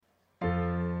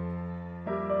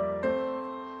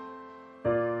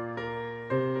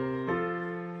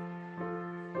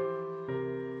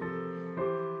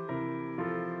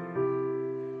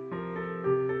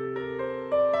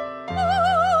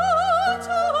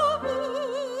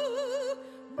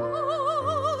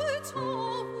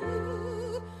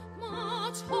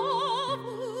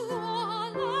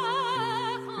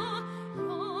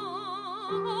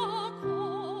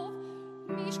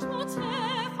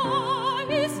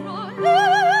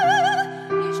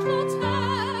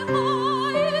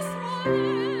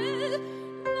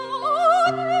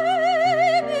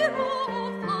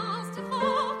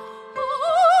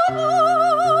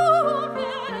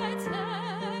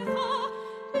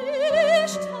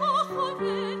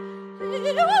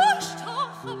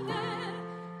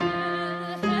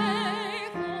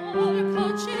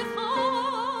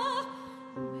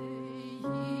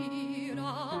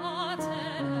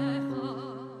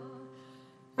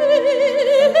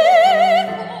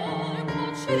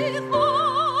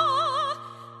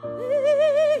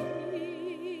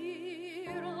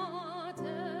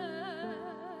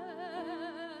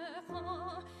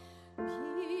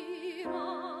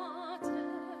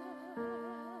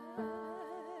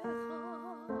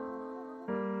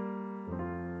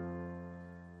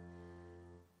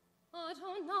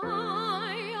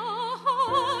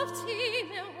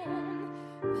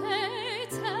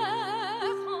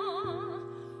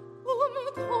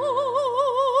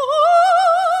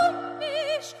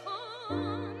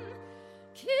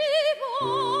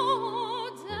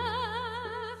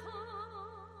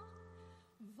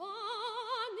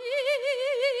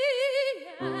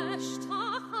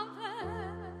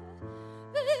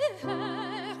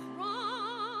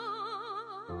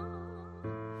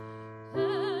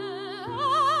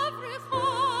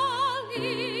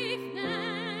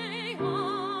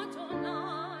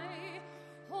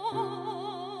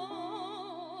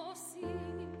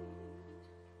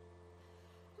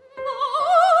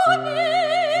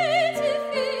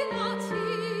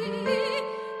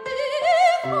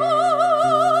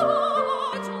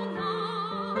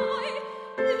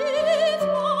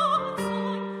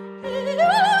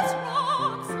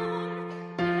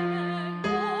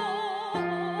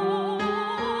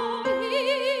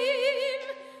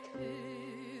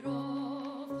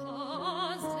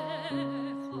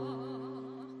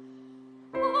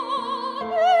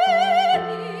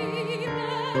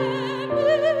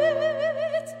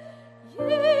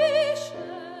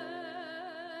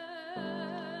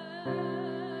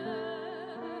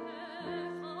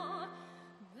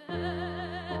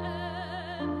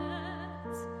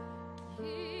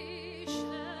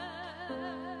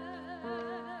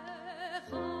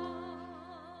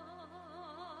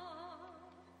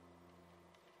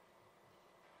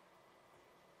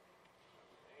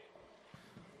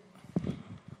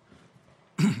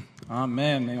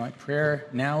Amen. May my prayer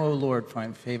now, O Lord,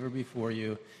 find favor before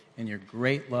you. In your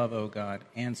great love, O God,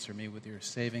 answer me with your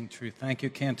saving truth. Thank you,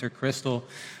 Cantor Crystal.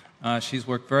 She's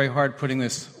worked very hard putting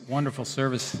this wonderful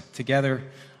service together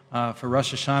for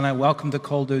Rosh Hashanah. Welcome to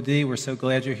Kol Dodi. We're so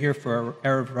glad you're here for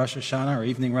our Erev Rosh Hashanah, our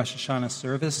evening Rosh Hashanah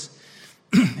service.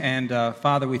 And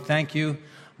Father, we thank you,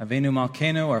 Avinu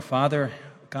Malkeinu, our Father,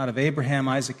 God of Abraham,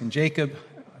 Isaac, and Jacob,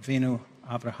 Avinu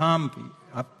Avraham,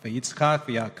 Yitzchak,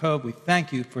 Yaakov. We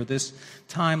thank you for this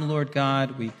time, Lord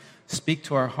God. We speak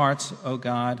to our hearts, O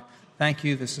God. Thank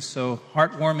you. This is so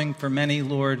heartwarming for many,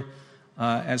 Lord,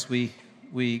 as we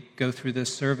go through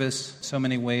this service so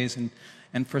many ways,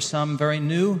 and for some very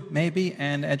new, maybe,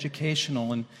 and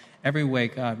educational in every way,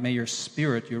 God. May your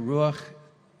Spirit, your Ruach,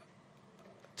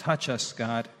 touch us,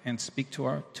 God, and speak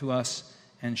to us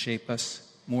and shape us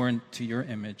more into your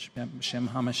image. Shem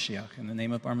HaMashiach, in the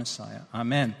name of our Messiah.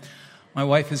 Amen. My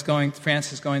wife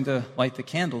France is going to light the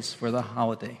candles for the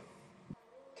holiday.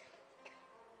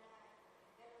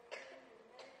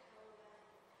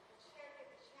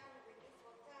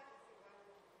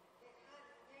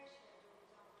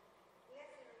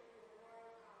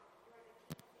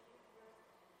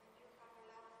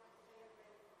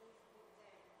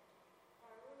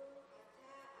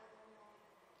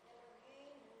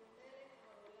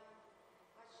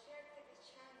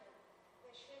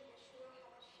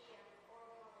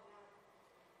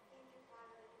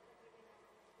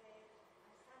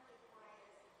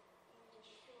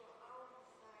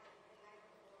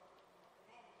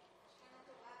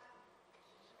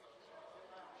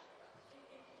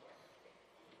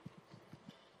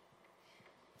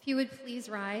 If you would please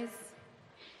rise.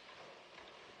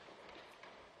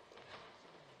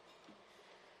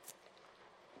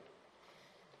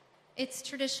 It's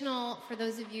traditional for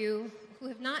those of you who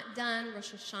have not done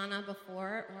Rosh Hashanah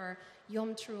before, or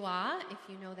Yom Teruah, if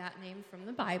you know that name from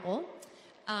the Bible,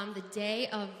 the day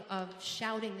of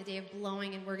shouting, the day of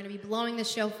blowing, and we're going to be blowing the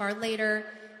shofar later,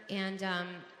 and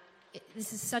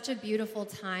this is such a beautiful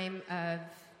time of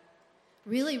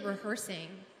really rehearsing.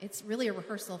 It's really a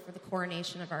rehearsal for the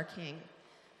coronation of our King.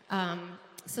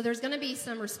 So there's going to be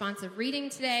some responsive reading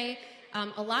today.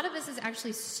 A lot of this is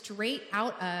actually straight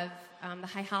out of the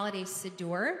High Holiday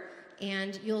Siddur,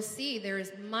 and you'll see there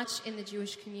is much in the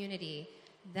Jewish community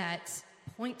that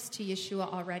points to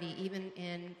Yeshua already, even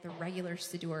in the regular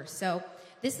Siddur. So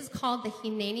this is called the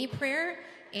Hineni prayer,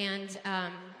 and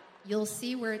you'll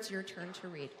see where it's your turn to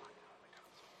read.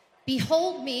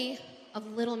 Behold me of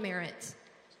little merit,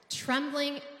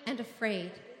 trembling and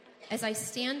afraid, as I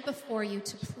stand before you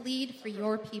to plead for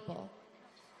your people.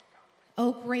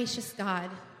 O gracious God,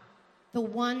 the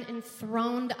one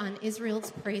enthroned on Israel's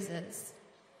praises,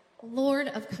 Lord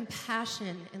of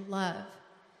compassion and love,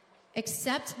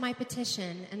 accept my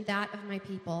petition and that of my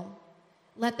people.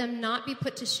 Let them not be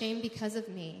put to shame because of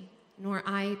me, nor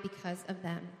I because of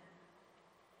them.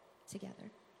 Together.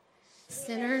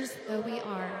 Sinners though we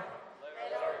are,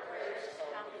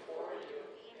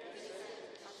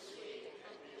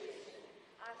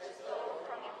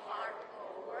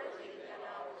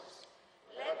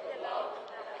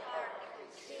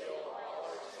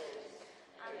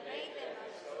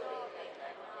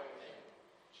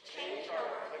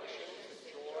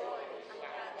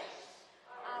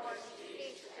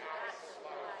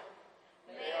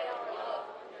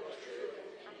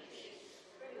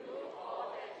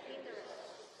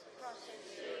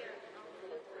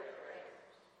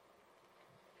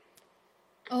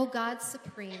 O God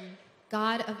supreme,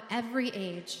 God of every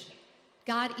age,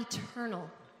 God eternal,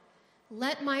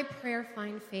 let my prayer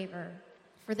find favor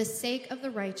for the sake of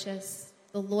the righteous,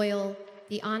 the loyal,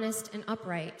 the honest, and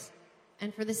upright,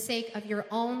 and for the sake of your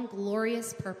own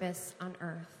glorious purpose on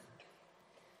earth.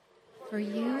 For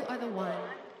you are the one.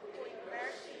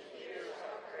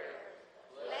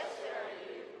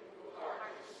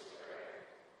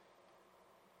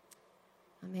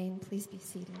 Amen. Please be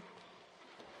seated.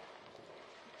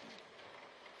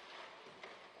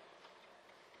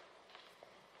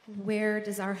 Where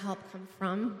does our help come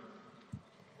from?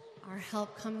 Our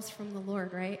help comes from the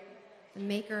Lord, right? The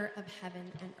maker of heaven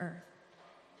and earth.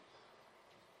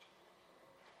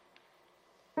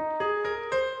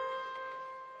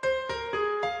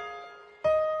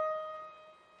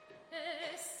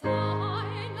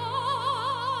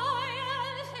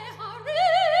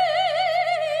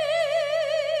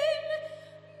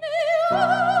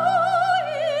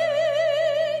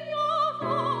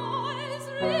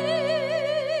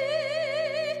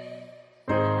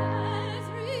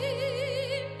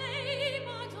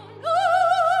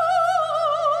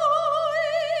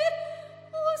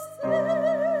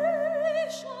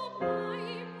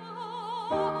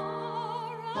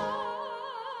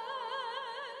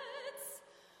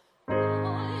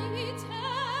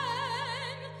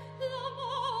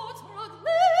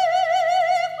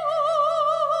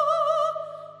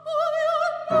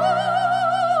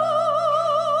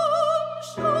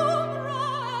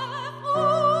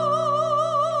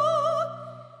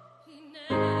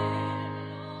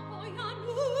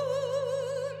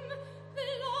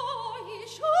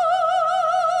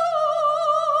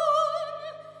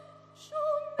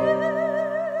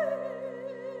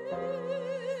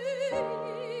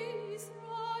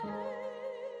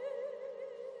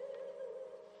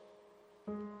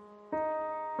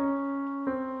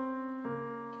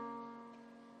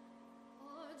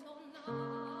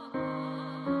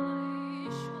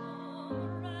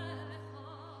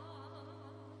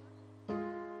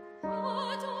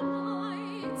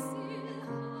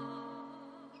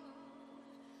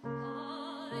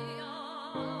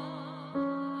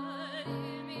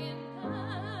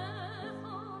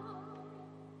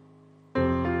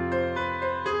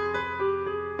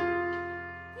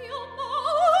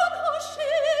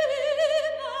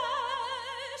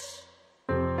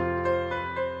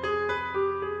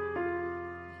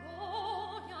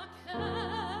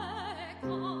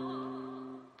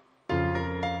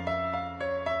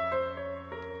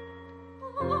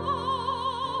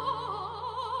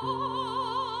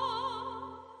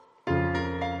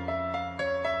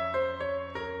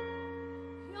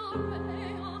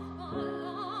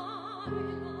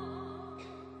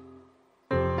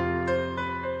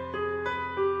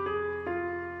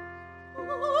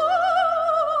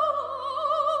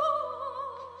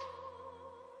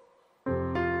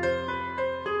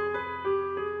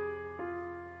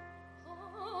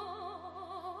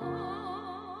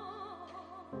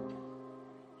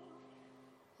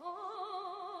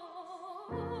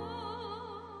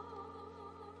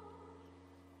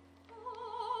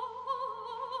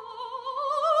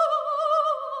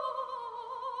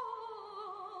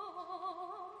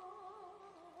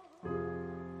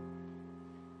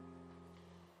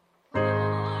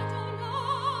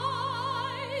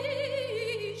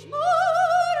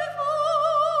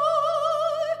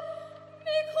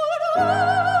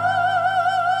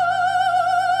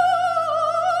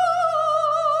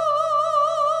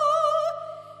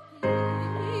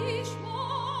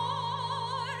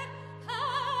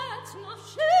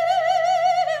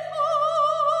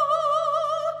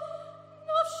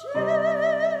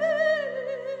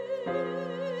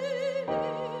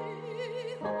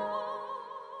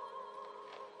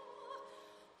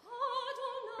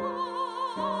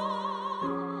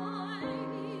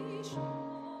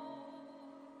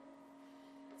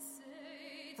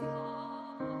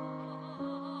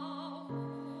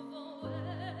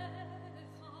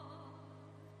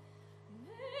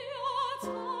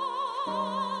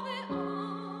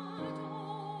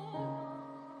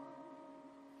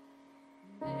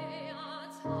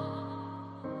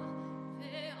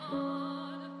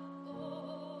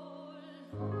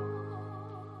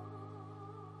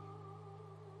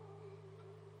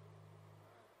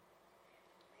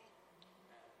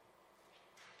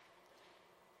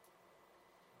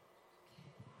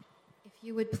 If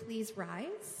you would please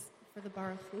rise for the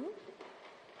Baruch Hu.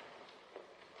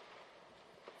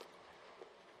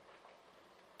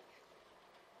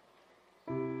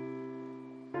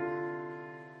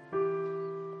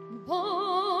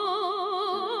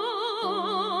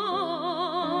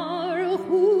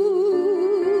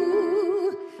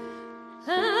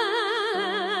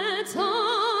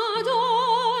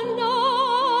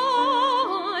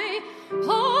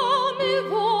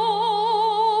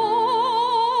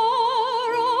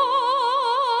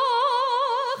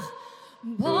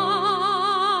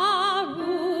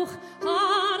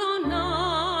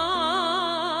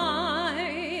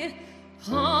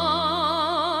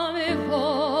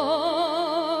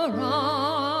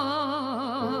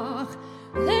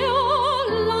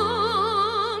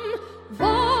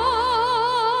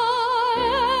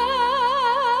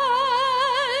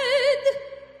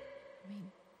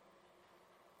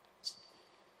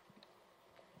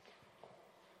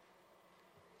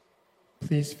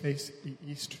 Please face the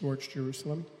east towards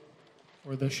Jerusalem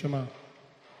for the Shema.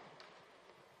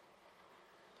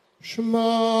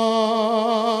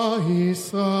 Shema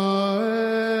Yisrael,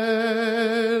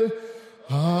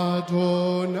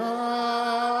 Adonai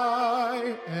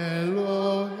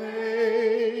Eloheinu,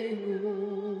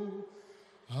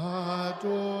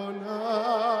 Adonai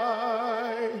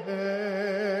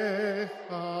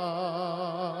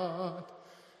Echad.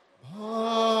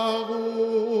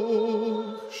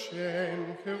 Baruch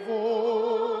Shem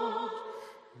Kevod,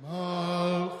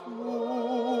 Malchuto,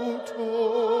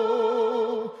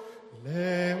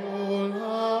 Leolam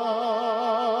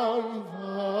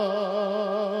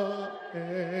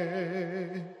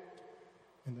Va'ed.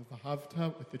 And the Vahavta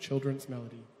with the children's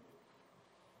melody.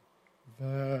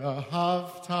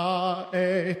 Ve'ahavta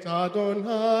et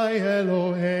Adonai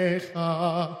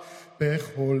Elohecha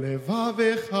bechol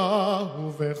levavecha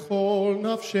ubechol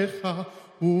nafshecha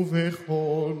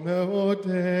ubechol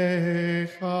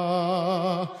meodecha.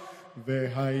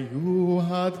 Vehayu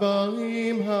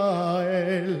hadvarim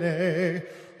ha'ele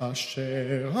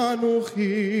asher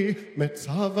anuchi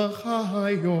metzavacha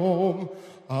hayom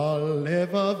al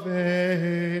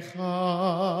levavecha.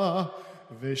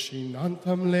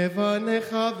 ושיננתם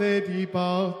לבניך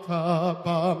ודיברת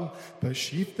בם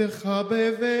בשבתך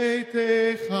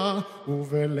בביתך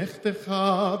ובלכתך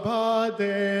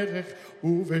בדרך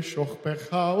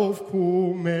ובשוכבך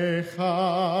ובקומך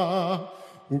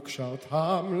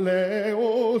וקשרתם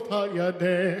לאות על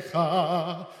ידיך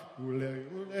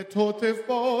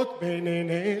ולתותפות בין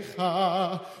עיניך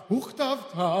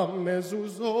וכתבתם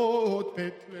מזוזות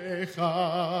בתליך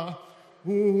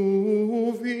Amen.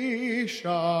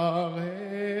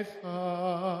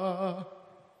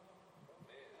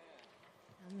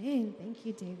 Thank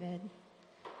you, David.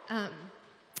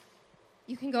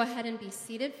 You can go ahead and be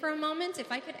seated for a moment.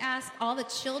 If I could ask all the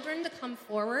children to come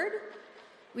forward.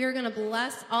 We are going to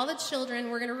bless all the children.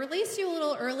 We're going to release you a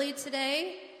little early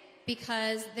today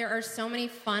because there are so many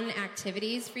fun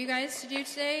activities for you guys to do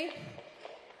today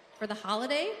for the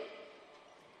holiday.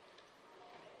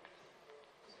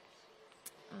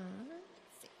 Let's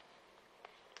see.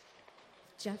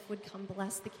 Jeff would come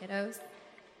bless the kiddos.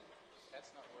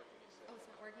 That's not working, he said. Oh, it's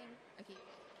not working? Okay.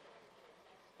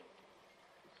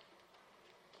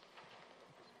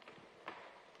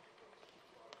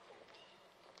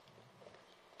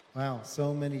 Wow,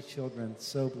 so many children,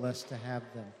 so blessed to have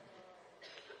them.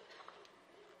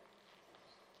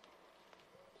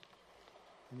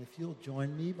 And if you'll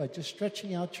join me by just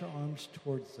stretching out your arms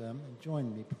towards them, and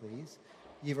join me, please.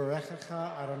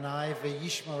 Yivarechecha Adonai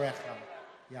ve'yishmarecha,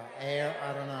 Ya'er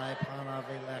Adonai panav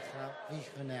elecha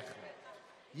v'yichanecha.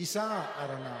 Yisa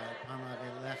Adonai panav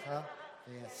elecha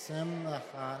ve'yasem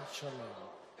lecha shalom.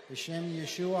 B'shem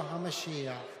Yeshua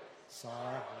HaMashiach,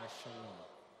 Sar HaShalom.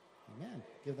 Amen.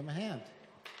 Give them a hand.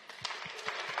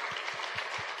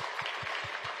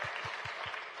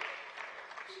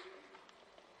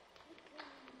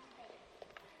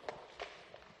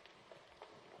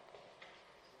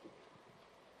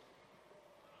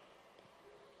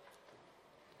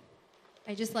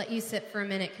 I just let you sit for a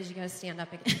minute because you got to stand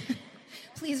up again.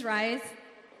 Please rise.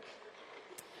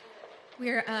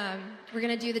 We're going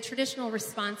to do the traditional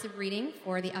responsive reading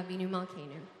for the Avinu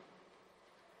Malkeinu.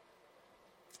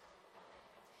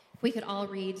 If we could all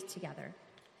read together.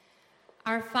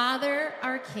 Our Father,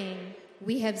 our King,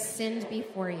 we have sinned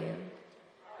before you.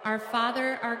 Our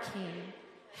Father, our King,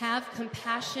 have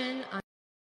compassion on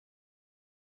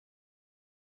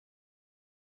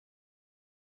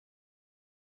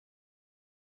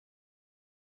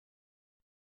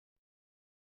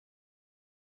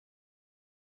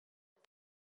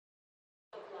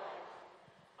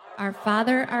Our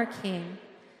Father, our King,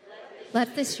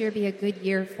 let this year be a good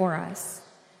year for us.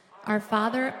 Our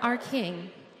Father, our King,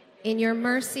 in your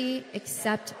mercy,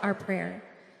 accept our prayer.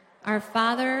 Our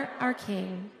Father, our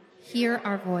King, hear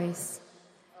our voice.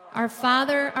 Our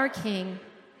Father, our King,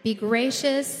 be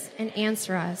gracious and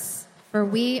answer us, for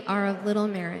we are of little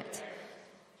merit.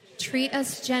 Treat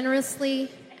us generously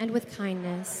and with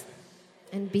kindness,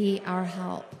 and be our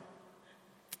help.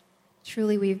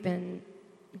 Truly, we've been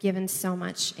given so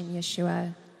much in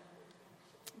Yeshua.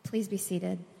 Please be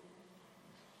seated.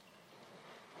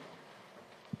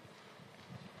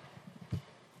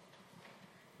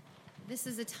 This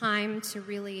is a time to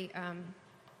really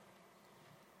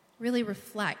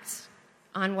reflect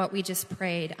on what we just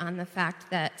prayed, on the fact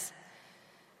that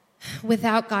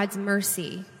without God's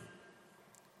mercy,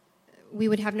 we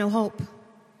would have no hope.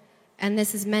 And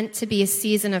this is meant to be a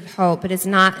season of hope. It is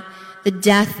not the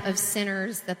death of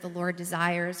sinners that the Lord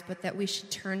desires, but that we should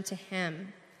turn to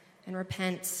Him and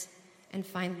repent and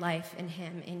find life in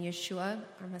Him, in Yeshua,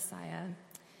 our Messiah.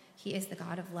 He is the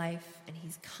God of life, and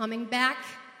He's coming back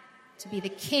to be the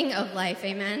King of life.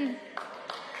 Amen?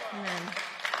 Amen.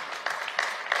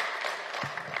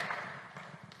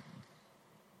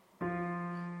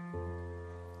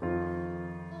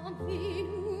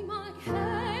 Avinu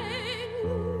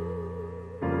Malkeinu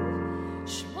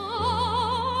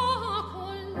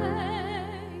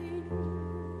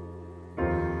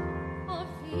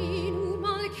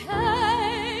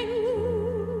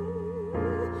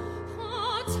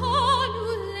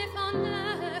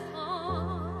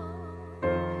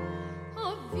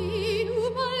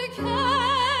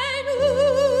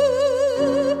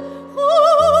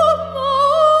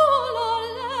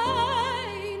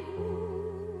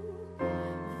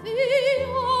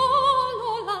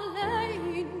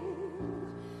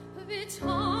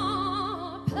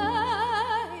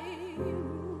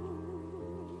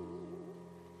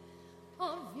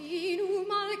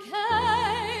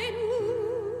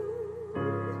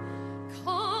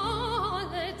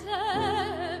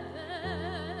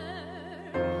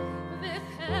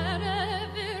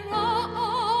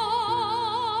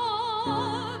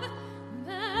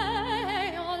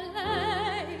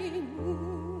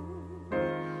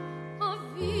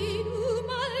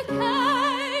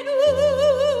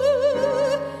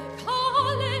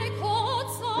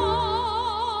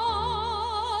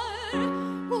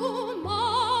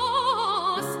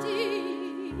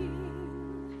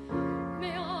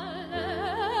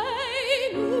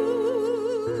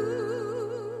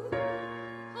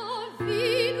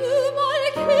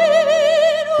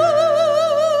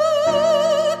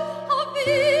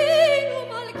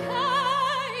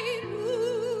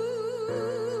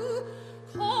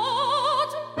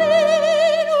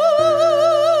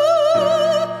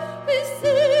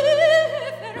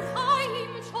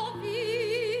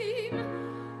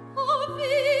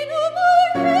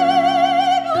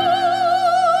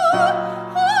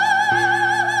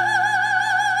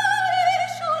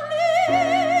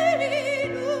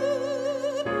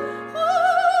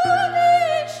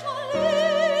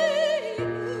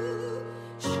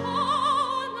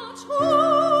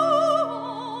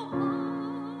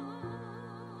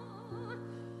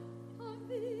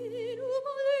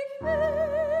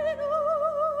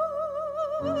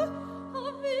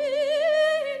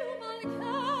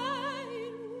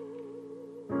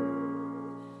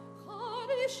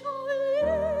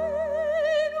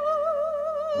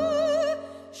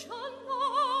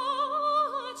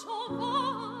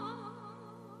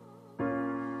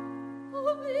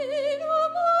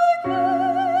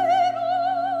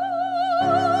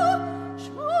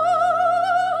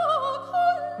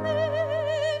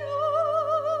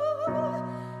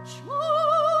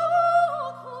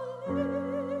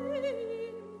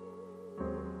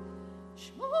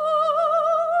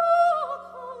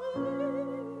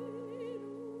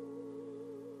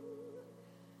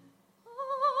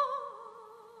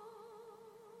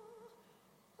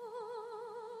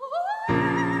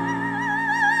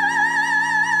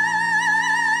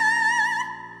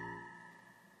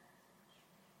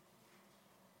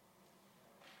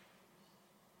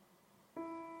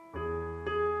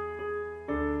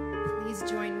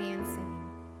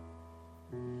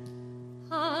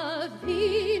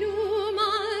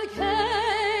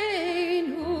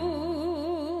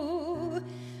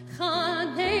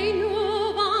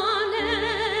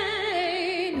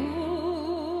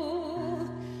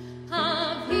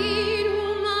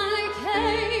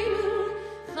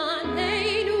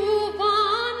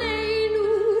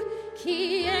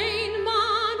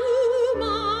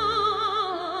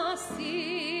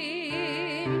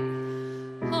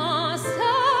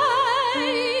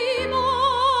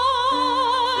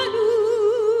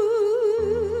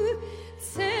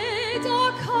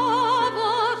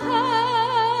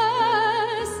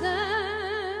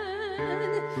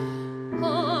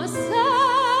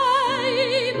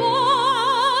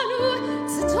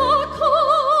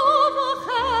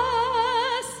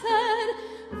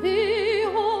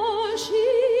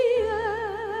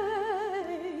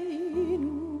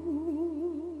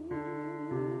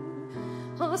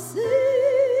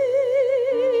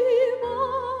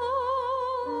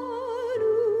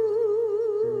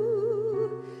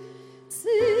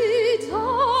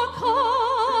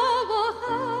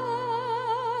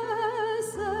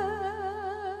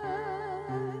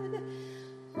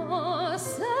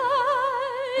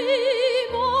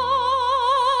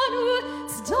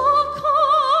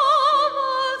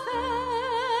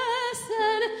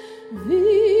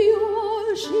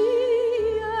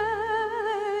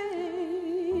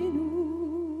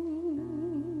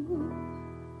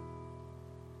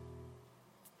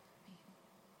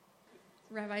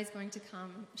Rabbi is going to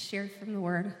come share from the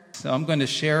Word. So I'm going to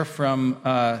share from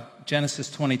Genesis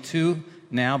 22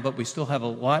 now, but we still have a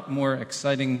lot more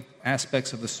exciting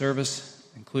aspects of the service,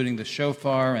 including the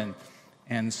shofar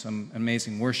and some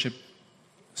amazing worship,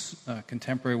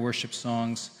 contemporary worship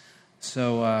songs.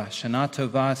 So Shana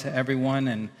Tova to everyone,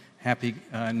 and Happy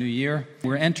New Year.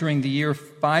 We're entering the year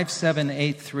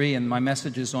 5783, and my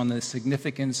message is on the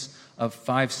significance of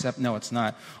 57... No, it's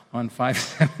not. On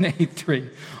 5783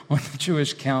 on the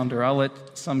Jewish calendar. I'll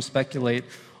let some speculate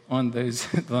on those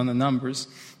on the numbers.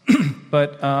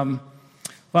 But,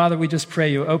 Father, we just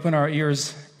pray you open our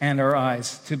ears and our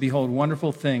eyes to behold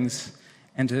wonderful things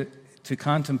and to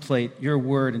contemplate your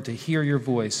word and to hear your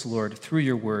voice, Lord, through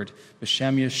your word.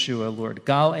 B'Shem Yeshua, Lord.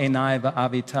 Gal einai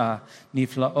va'avita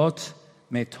niflaot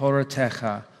me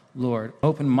Toratecha, Lord.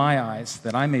 Open my eyes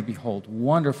that I may behold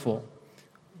wonderful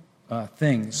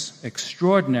things,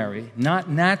 extraordinary, not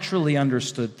naturally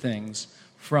understood things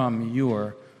from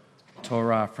your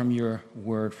Torah, from your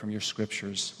word, from your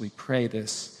scriptures. We pray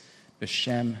this,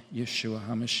 B'Shem Yeshua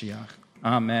HaMashiach.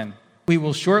 Amen. We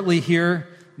will shortly hear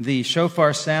the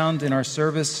shofar sound in our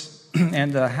service,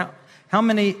 and how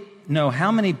many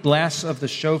blasts of the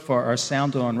shofar are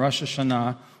sounded on Rosh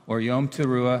Hashanah or Yom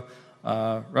Teruah,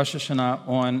 Rosh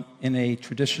Hashanah in a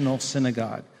traditional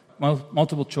synagogue?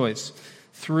 Multiple choice.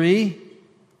 3,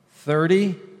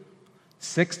 30,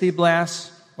 60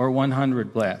 blasts, or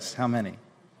 100 blasts? How many?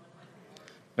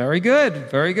 Very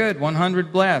good, very good.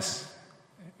 100 blasts.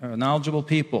 Knowledgeable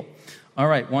people. All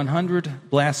right, 100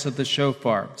 blasts of the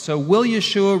shofar. So will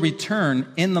Yeshua return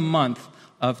in the month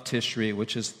of Tishri,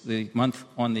 which is the month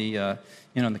on the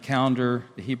the calendar,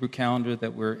 the Hebrew calendar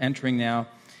that we're entering now?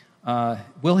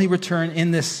 Will he return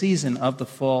in this season of the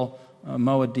fall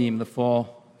Moedim, the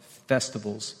fall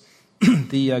festivals?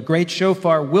 The great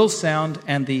shofar will sound,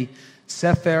 and the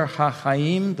Sefer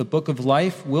HaChaim, the book of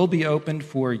life, will be opened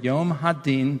for Yom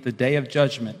Hadin, the day of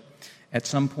judgment. At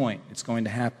some point, it's going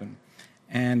to happen.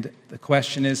 And the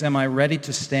question is, am I ready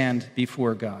to stand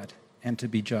before God and to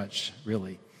be judged,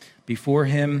 really? Before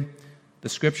him, the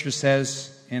scripture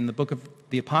says in the book of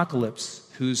the Apocalypse,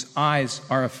 whose eyes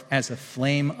are as a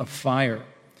flame of fire.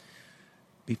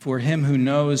 Before him who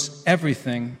knows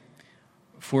everything,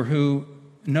 for who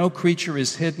no creature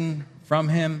is hidden from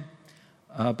him,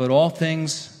 but all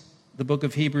things, the book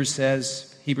of Hebrews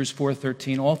says, Hebrews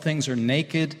 4:13, all things are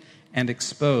naked and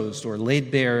exposed or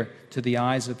laid bare to the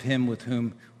eyes of him with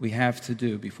whom we have to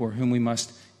do, before whom we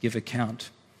must give account.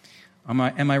 Am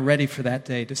I ready for that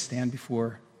day to stand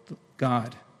before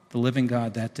God, the living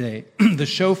God, that day? The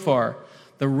shofar,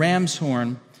 the ram's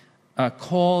horn,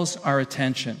 calls our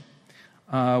attention,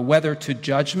 whether to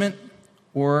judgment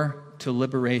or to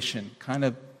liberation,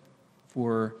 could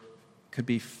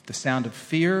be the sound of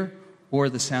fear or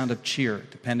the sound of cheer,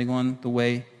 depending on the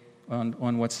way,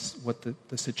 on what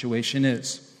the situation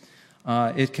is.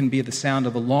 It can be the sound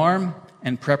of alarm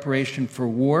and preparation for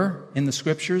war in the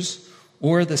scriptures,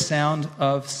 or the sound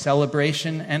of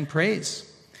celebration and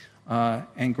praise,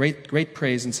 and great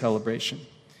praise and celebration.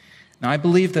 Now, I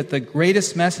believe that the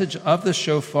greatest message of the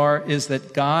shofar is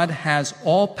that God has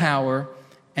all power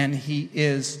and he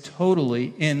is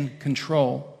totally in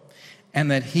control, and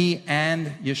that he and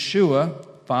Yeshua,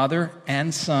 Father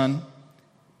and Son,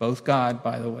 both God,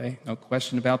 by the way, no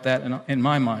question about that in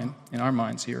my mind, in our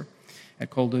minds here at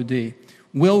Kol Dodi,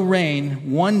 will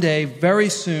reign one day very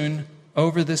soon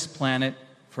over this planet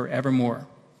forevermore,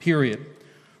 period.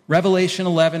 Revelation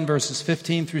 11, verses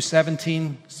 15 through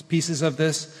 17, pieces of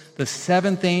this. The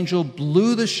seventh angel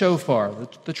blew the shofar,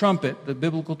 the trumpet, the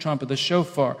biblical trumpet, the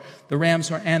shofar, the ram's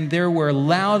horn, and there were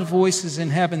loud voices in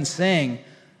heaven saying,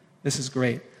 this is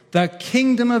great, the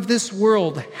kingdom of this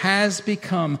world has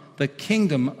become the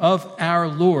kingdom of our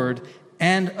Lord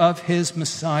and of his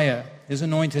Messiah, his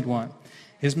anointed one,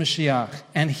 his Mashiach,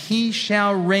 and he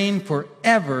shall reign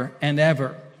forever and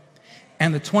ever.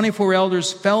 And the 24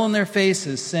 elders fell on their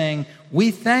faces, saying,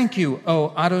 we thank you,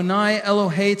 O Adonai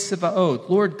Elohei Tsevaot,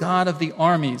 Lord God of the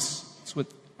armies. That's what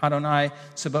Adonai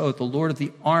Tsevaot, the Lord of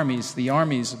the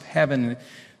armies of heaven,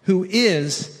 who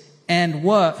is and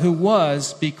who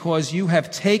was, because you have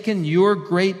taken your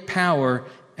great power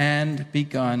and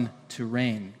begun to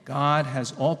reign. God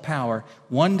has all power.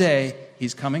 One day,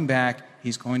 he's coming back.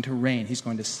 He's going to reign. He's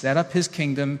going to set up his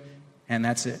kingdom, and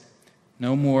that's it.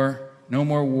 No more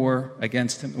war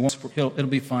against him. It'll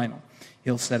be final.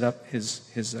 He'll set up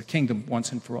his kingdom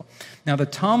once and for all. Now, the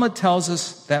Talmud tells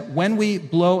us that when we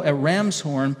blow a ram's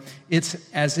horn, it's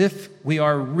as if we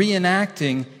are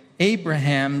reenacting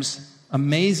Abraham's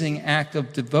amazing act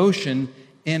of devotion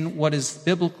in what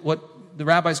the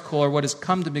rabbis call, or what has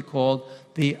come to be called,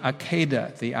 the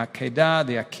Akedah. The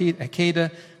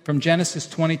Akedah from Genesis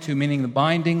 22, meaning the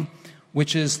binding,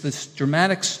 which is this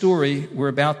dramatic story we're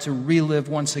about to relive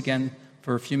once again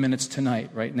for a few minutes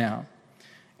tonight, right now.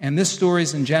 And this story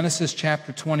is in Genesis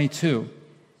chapter 22.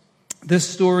 This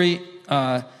story,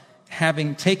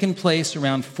 having taken place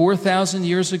around 4,000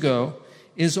 years ago,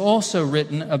 is also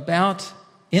written about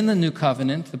in the New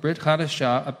Covenant, the Brit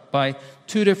Chadashah, by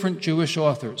two different Jewish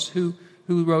authors who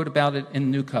wrote about it in the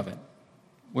New Covenant.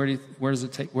 Where is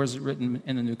it written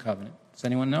in the New Covenant? Does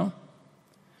anyone know?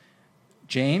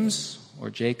 James, or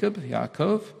Jacob,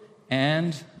 Yaakov,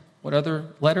 and what other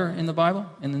letter in the Bible,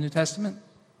 in the New Testament?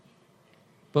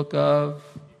 Book of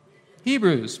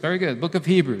Hebrews. Very good. Book of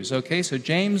Hebrews. Okay, so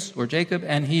James or Jacob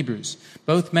and Hebrews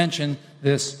both mention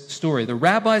this story. The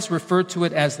rabbis refer to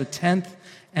it as the 10th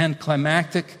and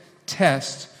climactic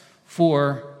test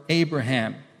for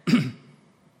Abraham.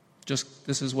 Just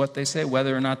this is what they say.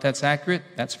 Whether or not that's accurate,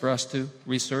 that's for us to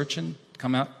research and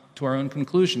come out to our own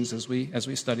conclusions as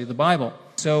we study the Bible.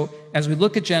 So as we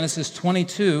look at Genesis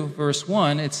 22, verse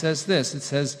 1, it says this. It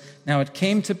says, "Now it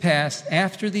came to pass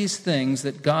after these things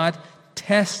that God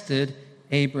tested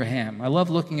Abraham." I love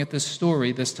looking at this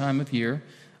story this time of year.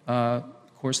 Of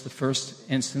course, the first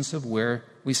instance of where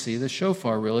we see the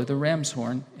shofar, really, the ram's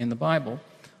horn in the Bible.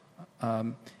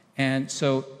 And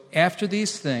so after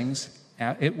these things,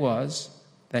 it was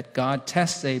that God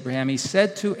tests Abraham. He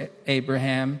said to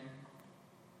Abraham,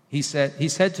 he said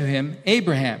to him,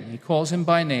 Abraham. He calls him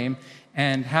by name.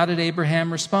 And how did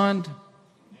Abraham respond?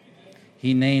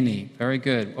 Hineni. Very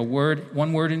good.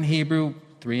 One word in Hebrew,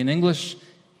 3 in English.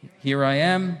 Here I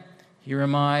am. Here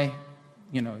am I.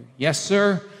 Yes,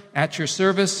 sir. At your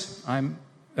service. I'm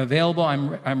available.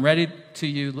 I'm ready to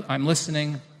you. I'm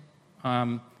listening.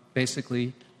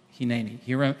 Basically, Hineni.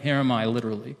 Here am I,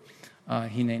 literally.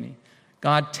 Hineni.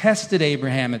 God tested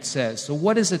Abraham, it says. So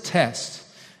what is a test?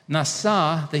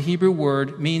 Nasa, the Hebrew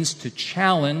word, means to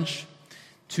challenge,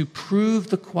 to prove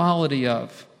the quality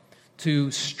of, to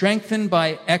strengthen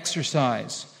by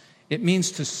exercise. It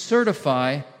means to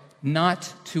certify,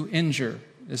 not to injure.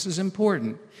 This is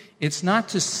important. It's not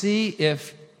to see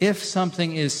if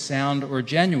something is sound or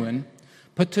genuine,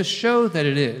 but to show that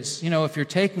it is. If you're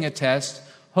taking a test,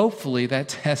 hopefully that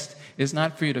test is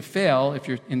not for you to fail. If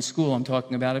you're in school, I'm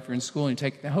talking about if you're in school and you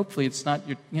take, hopefully it's not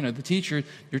your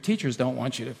teachers don't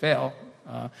want you to fail.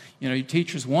 Your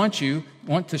teachers want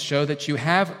to show that you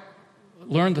have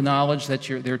learned the knowledge that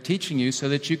they're teaching you so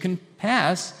that you can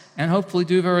pass and hopefully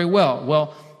do very well.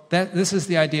 Well, this is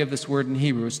the idea of this word in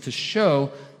Hebrew, is to show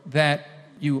that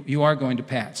you are going to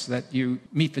pass, that you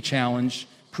meet the challenge,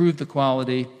 prove the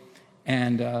quality,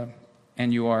 and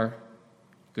you are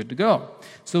good to go.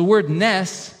 So the word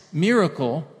nes,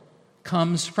 miracle,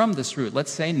 comes from this root.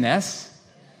 Let's say nes,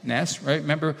 right?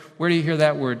 Remember, where do you hear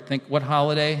that word? Think, what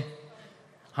holiday?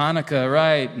 Hanukkah,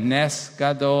 right? Nes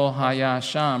Gadol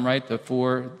Hayasham, right? The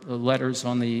 4 letters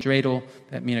on the dreidel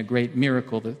that mean a great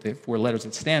miracle, the 4 letters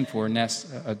that stand for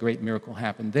Nes, a great miracle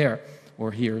happened there,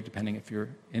 or here, depending if you're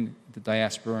in the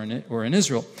diaspora or in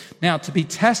Israel. Now, to be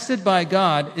tested by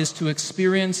God is to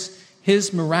experience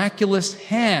His miraculous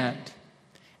hand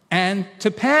and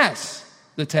to pass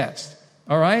the test.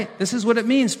 All right? This is what it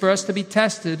means for us to be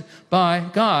tested by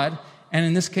God. And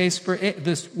in this case, for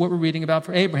what we're reading about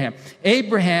for Abraham.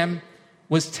 Abraham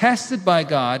was tested by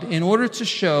God in order to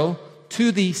show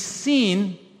to the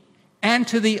seen and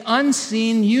to the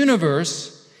unseen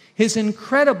universe His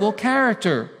incredible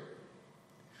character.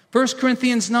 1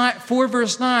 Corinthians 4,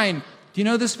 verse 9. Do you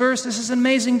know this verse? This is an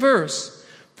amazing verse.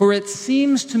 For it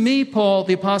seems to me,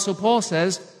 the Apostle Paul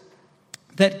says,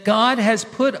 that God has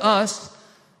put us,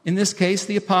 in this case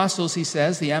the apostles, he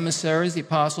says, the emissaries, the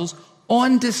apostles,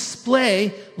 on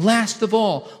display last of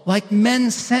all, like men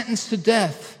sentenced to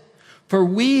death. For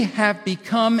we have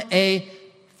become a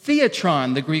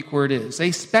theatron, the Greek word is.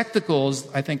 A spectacle, as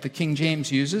I think the King James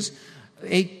uses.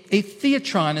 A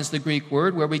theatron is the Greek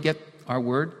word where we get our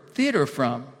word theater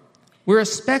from. We're a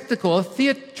spectacle, a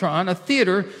theatron, a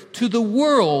theater to the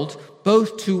world,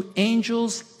 both to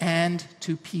angels and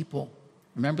to people.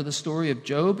 Remember the story of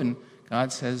Job, and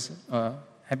God says,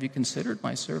 have you considered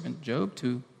my servant Job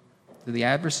to the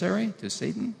adversary, to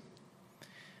Satan?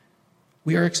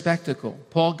 We are a spectacle.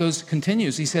 Paul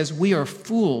continues, he says, we are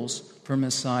fools for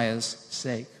Messiah's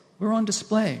sake. We're on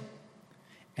display.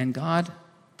 And God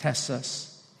tests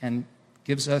us and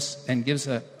gives us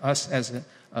as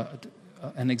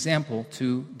an example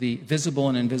to the visible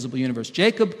and invisible universe.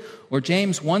 Jacob or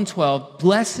James 1:12,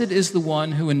 blessed is the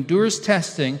one who endures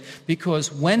testing,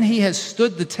 because when he has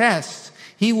stood the test,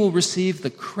 he will receive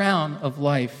the crown of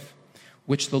life,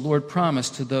 which the Lord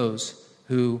promised to those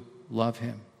who love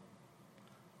him.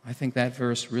 I think that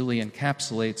verse really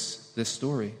encapsulates this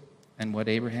story and what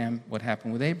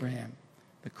happened with Abraham.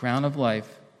 The crown of life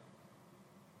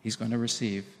he's going to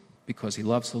receive because he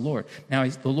loves the Lord. Now,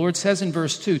 the Lord says in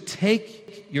verse 2,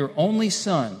 take your only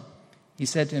son. He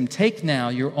said to him, take now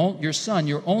your son,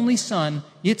 your only son,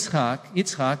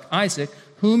 Yitzchak, Isaac,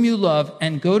 whom you love,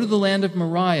 and go to the land of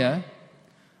Moriah.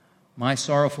 My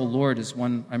Sorrowful Lord is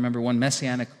one, I remember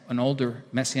an older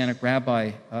Messianic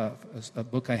rabbi, a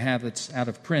book I have that's out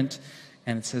of print,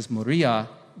 and it says, Moriah,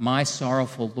 my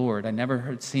Sorrowful Lord. I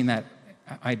never seen that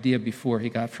idea before he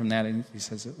got from that. And he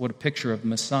says, what a picture of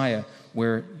Messiah,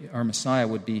 where our Messiah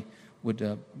would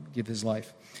give his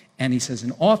life. And he says,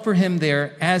 and offer him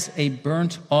there as a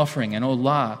burnt offering, an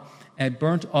olah, a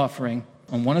burnt offering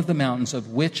on one of the mountains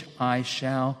of which I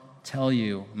shall tell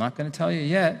you. I'm not going to tell you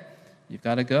yet. You've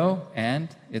got to go, and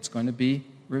it's going to be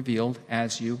revealed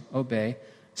as you obey,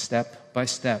 step by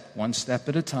step, one step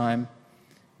at a time,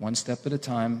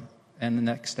 and the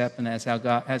next step. And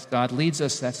as God leads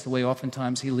us, that's the way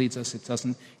oftentimes he leads us.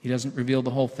 He doesn't reveal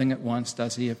the whole thing at once,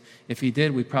 does he? If he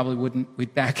did,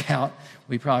 we'd back out.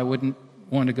 We probably wouldn't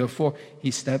want to go forward.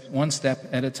 He steps one step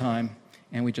at a time,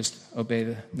 and we just obey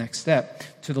the next step.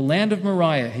 To the land of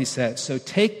Moriah, he says, so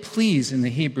take please, in the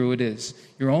Hebrew it is,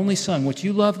 your only son, what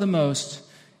you love the most,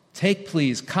 take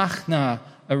please, kachna,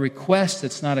 a request,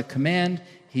 it's not a command.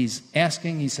 He's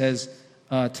asking, he says,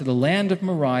 to the land of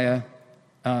Moriah,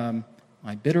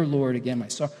 my bitter Lord, again, my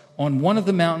sorrow, on one of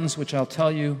the mountains which I'll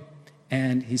tell you.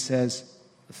 And he says,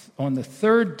 on the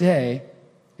third day,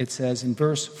 it says in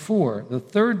verse 4, the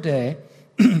third day,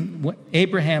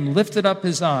 Abraham lifted up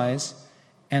his eyes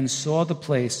and saw the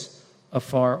place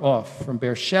afar off. From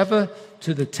Beersheba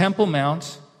to the Temple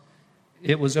Mount,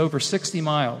 it was over 60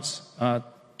 miles,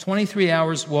 23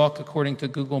 hours walk according to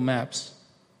Google Maps.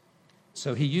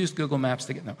 So he used Google Maps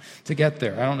to get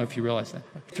there. I don't know if you realize that.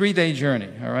 3-day journey,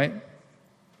 all right?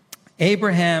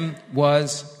 Abraham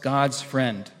was God's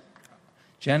friend.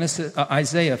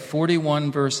 Isaiah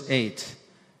 41, verse 8,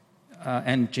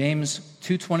 and James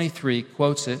 2:23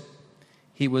 quotes it.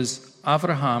 He was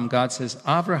Avraham. God says,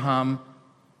 Avraham,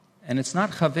 and it's not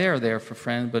chaver there for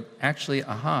friend, but actually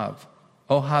ahav,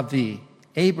 ohavi,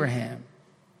 Abraham,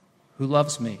 who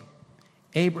loves me.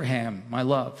 Abraham, my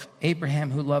love.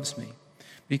 Abraham who loves me.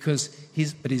 Because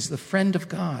he's the friend of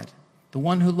God, the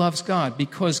one who loves God.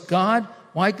 Because God,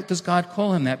 why does God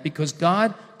call him that? Because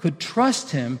God could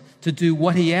trust him to do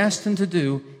what he asked him to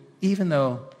do, even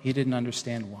though he didn't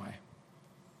understand why.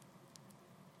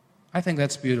 I think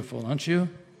that's beautiful, don't you?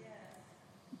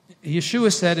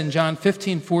 Yeshua said in John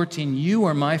 15:14, you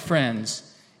are my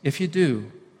friends if you do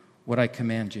what I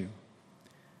command you.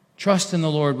 Trust in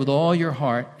the Lord with all your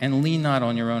heart and lean not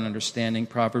on your own understanding.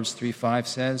 Proverbs 3:5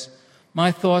 says, my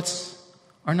thoughts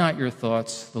are not your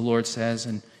thoughts, the Lord says,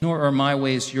 and nor are my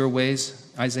ways your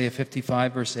ways. Isaiah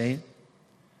 55, verse 8.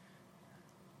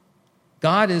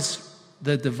 God is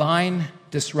the divine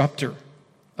disruptor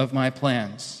of my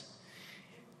plans.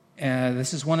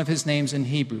 This is one of his names in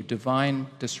Hebrew, divine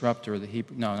disruptor. The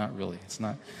Hebrew, no, not really. It's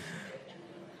not.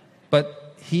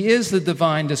 But he is the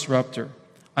divine disruptor.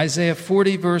 Isaiah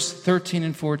 40, verse 13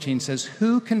 and 14 says,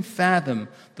 who can fathom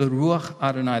the Ruach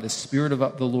Adonai, the Spirit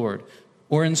of the Lord,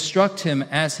 or instruct him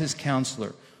as his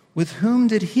counselor? With whom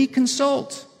did he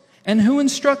consult? And who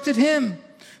instructed him?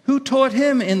 Who taught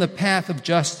him in the path of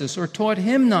justice, or taught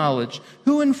him knowledge?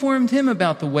 Who informed him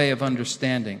about the way of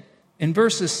understanding? In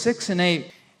verses 6 and 8,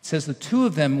 it says the two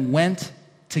of them went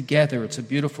together. It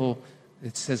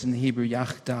says in the Hebrew,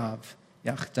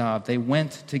 yachdav. They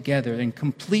went together in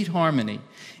complete harmony.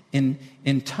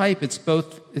 In type, it's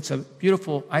a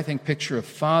beautiful, I think, picture of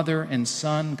Father and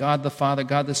Son, God the Father,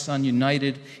 God the Son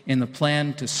united in the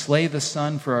plan to slay the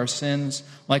Son for our sins,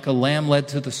 like a lamb led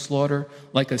to the slaughter,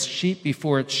 like a sheep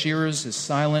before its shearers is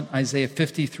silent. Isaiah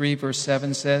 53, verse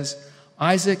 7 says,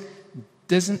 Isaac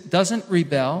doesn't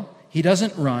rebel, he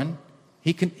doesn't run,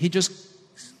 he just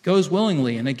goes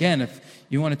willingly. And again, if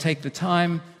you want to take the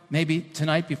time, maybe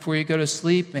tonight before you go to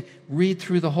sleep, read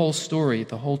through the whole story,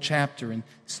 the whole chapter, and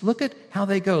look at how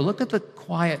they go. Look at the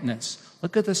quietness.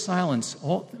 Look at the silence.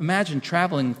 Imagine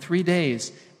traveling 3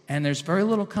 days, and there's very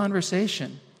little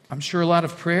conversation. I'm sure a lot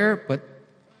of prayer, but,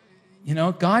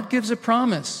 God gives a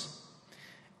promise.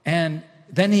 And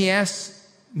then he asks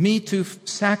me to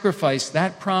sacrifice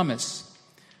that promise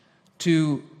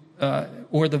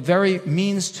or the very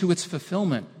means to its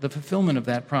fulfillment, the fulfillment of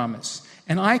that promise.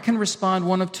 And I can respond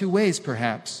one of two ways,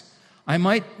 perhaps. I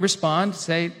might respond,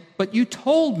 say, but you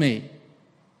told me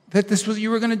that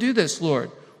you were going to do this,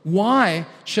 Lord. Why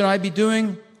should I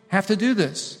have to do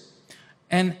this?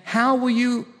 And how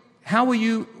will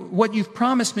what you've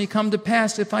promised me come to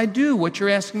pass if I do what you're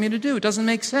asking me to do? It doesn't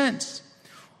make sense.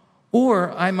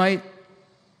 Or I might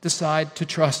decide to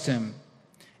trust him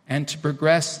and to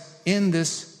progress in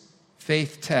this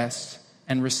faith test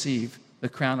and receive the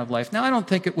crown of life. Now, I don't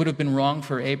think it would have been wrong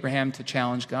for Abraham to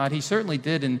challenge God. He certainly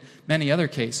did in many other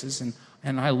cases,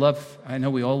 and I know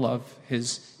we all love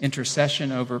his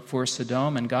intercession for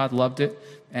Sodom, and God loved it,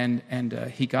 and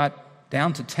he got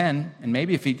down to 10, and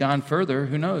maybe if he'd gone further,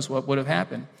 who knows what would have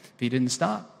happened if he didn't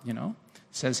stop, It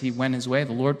says he went his way,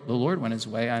 the Lord went his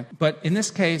way. But in this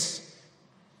case,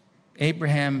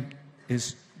 Abraham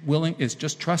is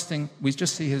just trusting. We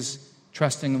just see his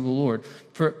trusting of the Lord.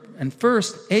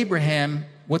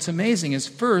 What's amazing is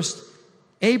first,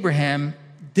 Abraham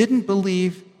didn't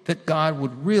believe that God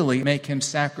would really make him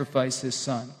sacrifice his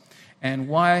son. And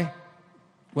why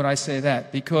would I say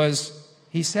that? Because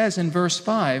he says in verse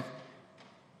 5,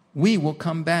 we will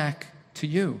come back to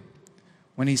you,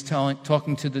 when he's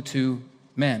talking to the two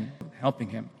men helping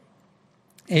him.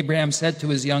 Abraham said to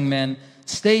his young men,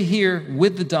 stay here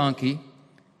with the donkey,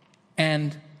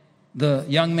 and the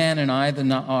young man and I, the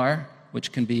Na'ar,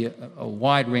 which can be a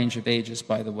wide range of ages,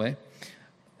 by the way,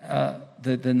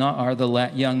 the Na'ar,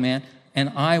 the young man,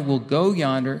 and I will go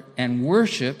yonder and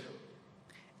worship,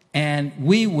 and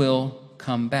we will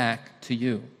come back to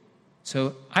you.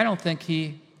 So I don't think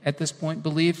he, at this point,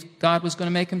 believed God was going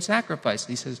to make him sacrifice.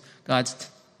 He says, God's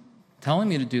telling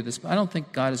me to do this, but I don't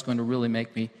think God is going to really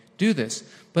make me do this.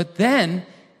 But then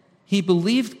he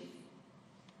believed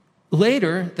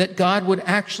later that God would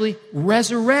actually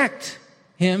resurrect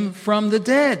him from the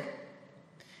dead.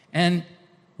 And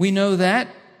we know that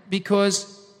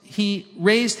because he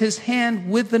raised his hand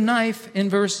with the knife in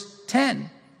verse 10.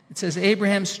 It says,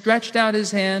 Abraham stretched out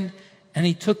his hand and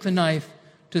he took the knife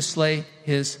to slay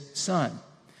his son.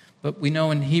 But we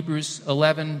know in Hebrews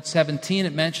 11:17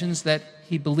 it mentions that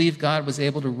he believed God was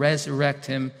able to resurrect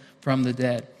him from the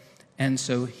dead. And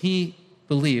so he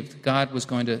believed God was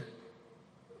going to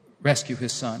rescue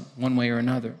his son one way or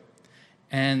another.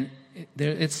 And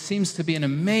it seems to be an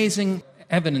amazing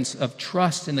evidence of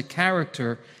trust in the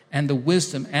character and the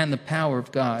wisdom and the power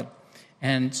of God.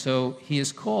 And so he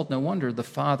is called, no wonder, the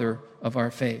father of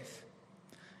our faith.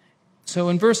 So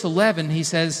in verse 11, he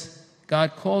says,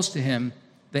 God calls to him,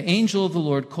 the angel of the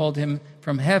Lord called him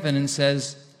from heaven and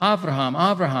says, Avraham,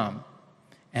 Avraham.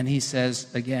 And he says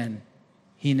again,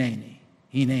 Hineni,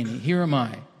 Hineni, here am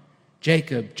I.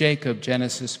 Jacob, Jacob,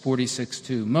 Genesis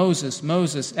 46:2. Moses,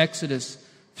 Moses, Exodus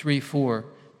 3:4.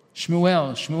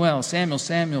 Shmuel, Shmuel, Samuel,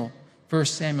 Samuel, 1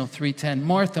 Samuel 3:10.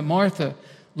 Martha, Martha,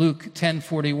 Luke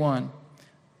 10:41.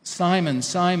 Simon,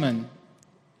 Simon,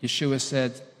 Yeshua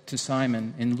said to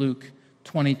Simon in Luke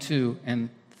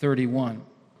 22:31.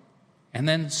 And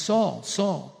then Saul,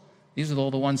 Saul. These are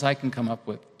all the ones I can come up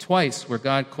with. Twice where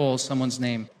God calls someone's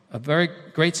name. A very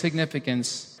great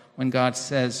significance when God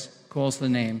calls the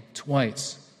name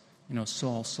twice.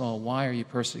 Saul, Saul, why are you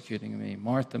persecuting me?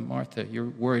 Martha, Martha, you're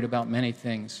worried about many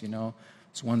things,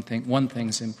 It's one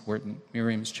thing's important.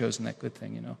 Miriam's chosen that good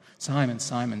thing, Simon,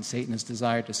 Simon, Satan has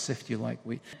desired to sift you like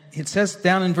wheat. It says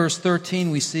down in verse 13,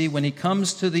 we see when he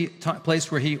comes to the place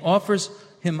where he offers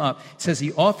him up, it says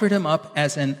he offered him up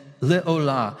as an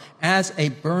le'olah, as a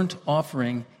burnt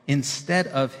offering instead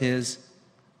of his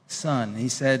son. He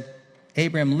said,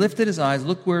 Abraham lifted his eyes,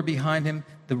 looked where behind him,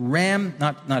 the ram,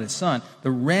 not his son, the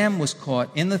ram was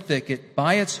caught in the thicket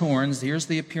by its horns. Here's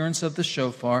the appearance of the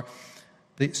shofar.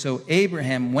 So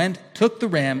Abraham took the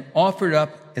ram, offered up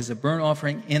as a burnt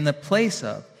offering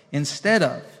instead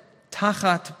of,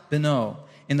 tachat beno,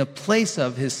 in the place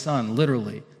of his son,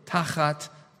 literally, tachat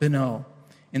beno,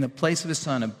 in the place of his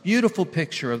son. A beautiful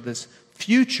picture of this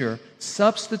future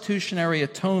substitutionary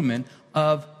atonement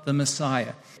of the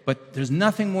Messiah. But there's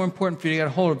nothing more important for you to get a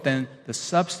hold of than the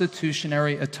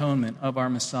substitutionary atonement of our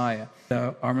Messiah.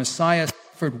 Our Messiah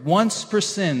suffered once for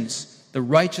sins, the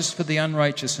righteous for the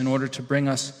unrighteous, in order to bring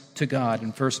us to God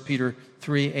in 1 Peter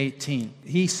 3:18.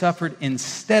 He suffered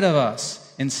instead of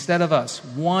us,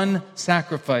 one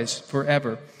sacrifice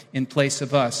forever in place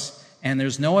of us. And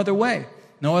there's no other way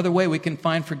we can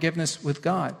find forgiveness with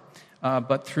God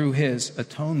but through his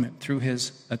atonement,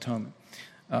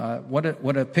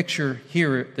 What a picture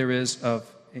here there is of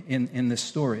in this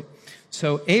story.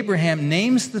 So Abraham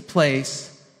names the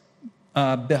place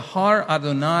Behar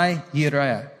Adonai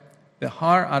Yireh.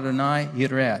 Behar Adonai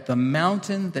Yireh, the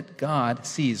mountain that God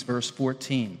sees, verse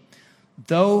 14.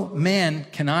 Though man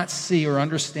cannot see or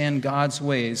understand God's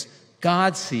ways,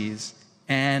 God sees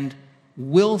and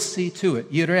will see to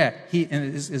it. Yireh, he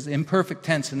is imperfect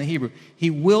tense in the Hebrew. He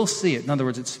will see it. In other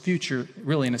words, it's future,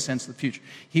 really in a sense, the future.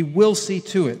 He will see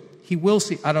to it. He will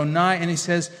see Adonai, and he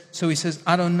says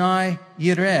Adonai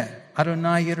Yireh.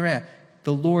 Adonai Yireh.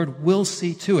 The Lord will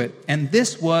see to it. And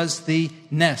this was the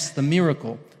nes, the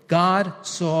miracle. God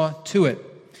saw to it.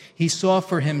 He saw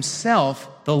for himself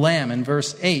the lamb in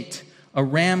verse 8, a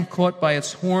ram caught by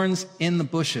its horns in the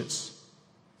bushes,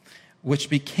 which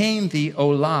became the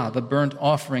olah, the burnt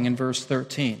offering in verse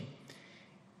 13.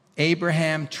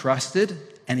 Abraham trusted,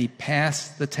 and he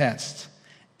passed the test.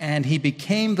 And he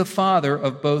became the father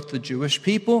of both the Jewish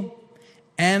people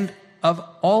and of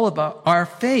all of our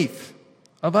faith,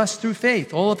 of us through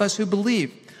faith, all of us who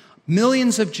believe.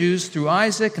 Millions of Jews through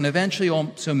Isaac, and eventually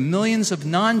also millions of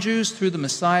non-Jews through the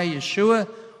Messiah, Yeshua,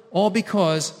 all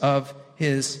because of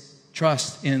his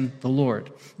trust in the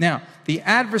Lord. Now, the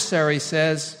adversary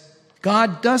says,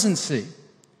 God doesn't see.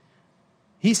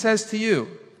 He says to you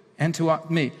and to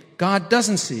me, God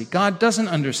doesn't see. God doesn't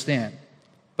understand.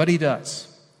 But he does.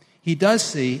 He does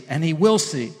see, and he will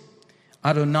see.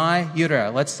 Adonai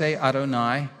Yireh. Let's say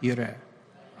Adonai Yireh.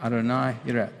 Adonai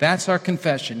Yireh. That's our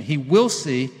confession. He will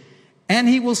see, and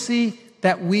he will see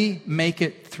that we make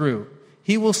it through.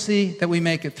 He will see that we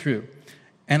make it through.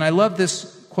 And I love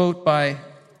this quote by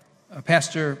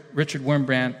Pastor Richard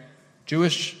Wurmbrand,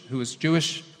 who was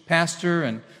Jewish pastor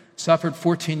and suffered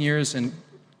 14 years in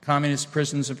communist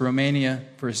prisons of Romania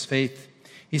for his faith.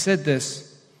 He said this.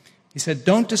 He said,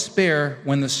 "Don't despair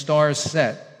when the stars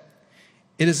set.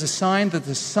 It is a sign that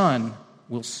the sun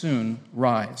will soon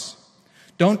rise.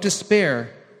 Don't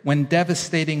despair when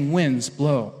devastating winds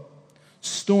blow.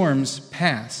 Storms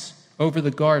pass over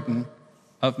the garden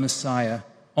of Messiah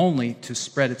only to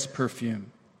spread its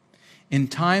perfume. In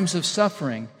times of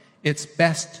suffering, it's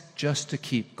best just to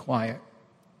keep quiet.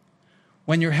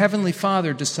 When your Heavenly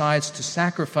Father decides to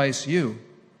sacrifice you,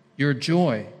 your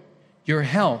joy, your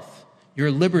health,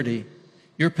 your liberty,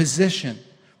 your position,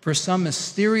 for some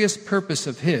mysterious purpose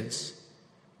of His,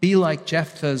 be like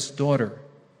Jephthah's daughter,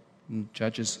 in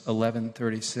Judges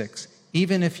 11:36,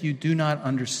 even if you do not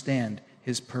understand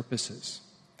His purposes.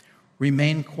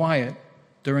 Remain quiet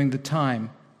during the time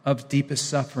of deepest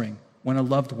suffering when a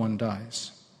loved one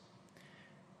dies."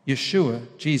 Yeshua,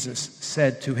 Jesus,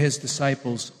 said to his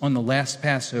disciples on the last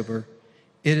Passover,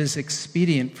 "It is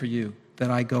expedient for you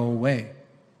that I go away."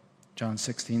 John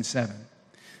 16:7.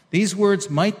 These words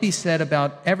might be said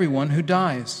about everyone who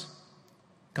dies.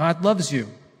 God loves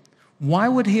you. Why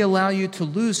would He allow you to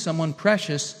lose someone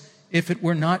precious if it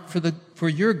were not for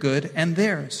your good and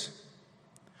theirs?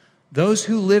 Those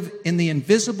who live in the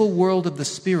invisible world of the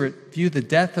Spirit view the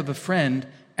death of a friend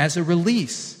as a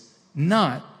release,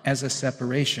 not as a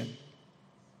separation.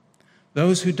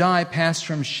 Those who die pass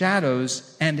from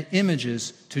shadows and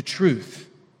images to truth.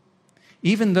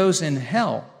 Even those in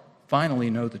hell finally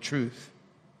know the truth.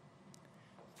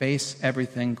 Face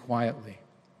everything quietly.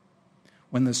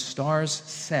 When the stars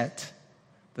set,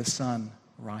 the sun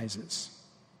rises.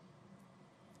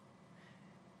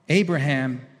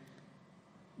 Abraham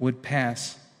would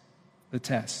pass the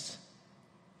test,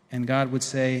 and God would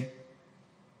say,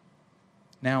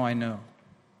 "Now I know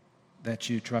that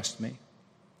you trust me,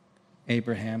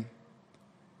 Abraham.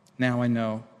 Now I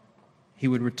know." He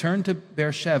would return to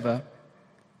Beersheba.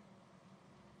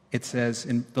 It says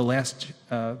in the last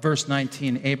verse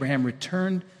 19, Abraham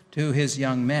returned to his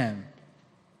young men,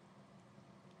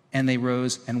 and they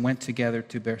rose and went together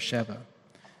to Beersheba.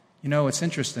 You know, it's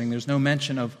interesting. There's no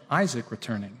mention of Isaac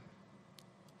returning.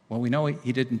 Well, we know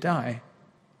he didn't die.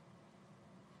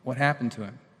 What happened to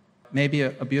him? Maybe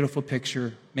a beautiful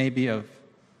picture, maybe of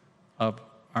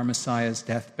our Messiah's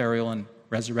death, burial, and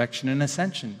resurrection and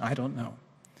ascension. I don't know.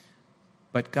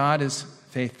 But God is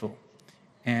faithful.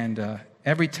 And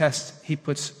every test He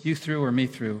puts you through or me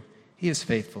through, He is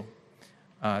faithful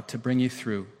to bring you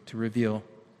through, to reveal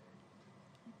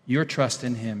your trust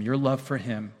in Him, your love for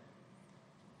Him,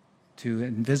 to the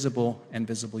invisible and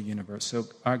visible universe. So,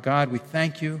 our God, we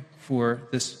thank You for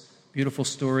this beautiful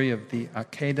story of the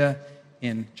Akedah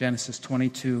in Genesis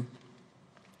 22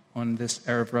 on this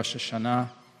Erev Rosh Hashanah.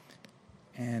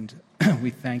 And we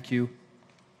thank You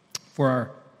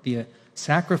for the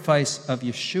sacrifice of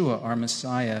Yeshua, our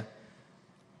Messiah,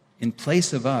 in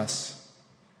place of us,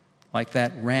 like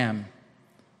that ram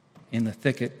in the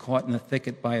thicket, caught in the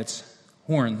thicket by its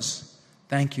horns.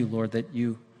 Thank You, Lord,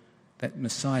 that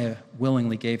Messiah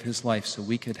willingly gave His life so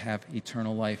we could have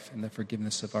eternal life and the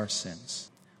forgiveness of our sins.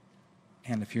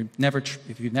 And if you've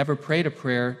never prayed a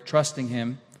prayer trusting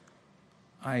Him,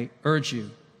 I urge you,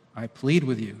 I plead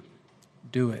with you,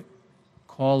 do it.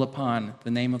 Call upon the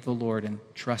name of the Lord and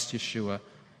trust Yeshua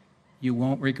You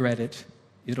won't regret it.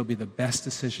 It'll be the best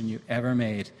decision you ever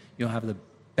made. You'll have the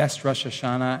best Rosh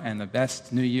Hashanah and the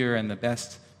best New Year and the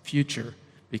best future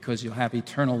because you'll have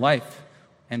eternal life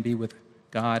and be with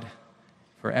God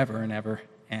forever and ever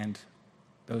and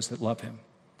those that love him.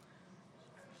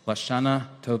 Lashana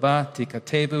Tova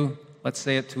Tikatevu. Let's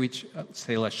say it to each.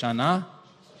 Say Lashana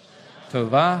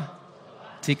Tova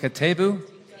Tikatevu.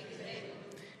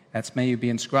 That's may you be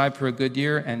inscribed for a good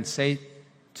year and say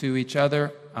to each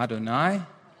other, Adonai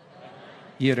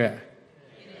Yireh.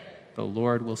 The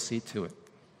Lord will see to it.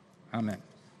 Amen.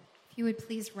 If you would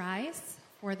please rise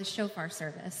for the shofar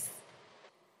service.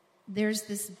 There's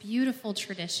this beautiful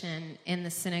tradition in the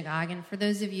synagogue, and for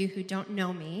those of you who don't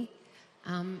know me,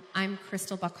 I'm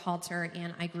Crystal Buckhalter,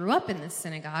 and I grew up in this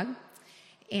synagogue.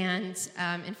 And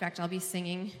in fact, I'll be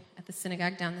singing at the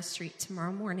synagogue down the street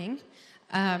tomorrow morning.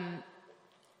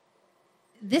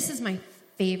 This is my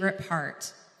favorite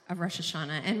part of Rosh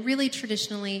Hashanah, and really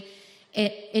traditionally,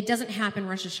 it doesn't happen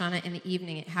Rosh Hashanah in the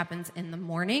evening, it happens in the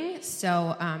morning.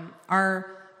 So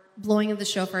our blowing of the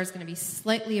shofar is going to be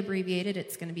slightly abbreviated.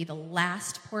 It's going to be the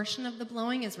last portion of the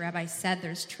blowing. As Rabbi said,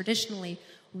 there's traditionally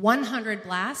 100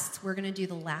 blasts. We're going to do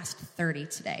the last 30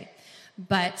 today.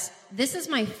 But this is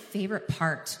my favorite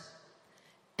part,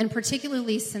 and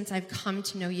particularly since I've come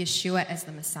to know Yeshua as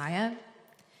the Messiah,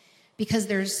 because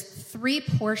there's 3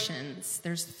 portions,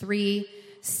 there's 3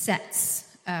 sets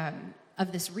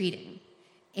of this reading.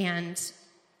 And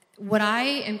what I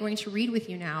am going to read with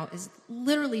you now is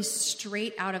literally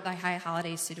straight out of the High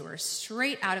Holiday Siddur,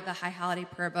 straight out of the High Holiday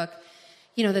Prayer Book,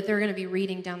 that they're going to be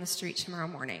reading down the street tomorrow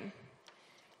morning.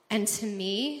 And to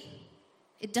me,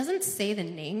 it doesn't say the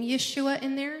name Yeshua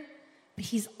in there, but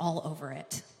he's all over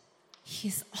it.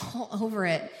 He's all over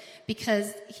it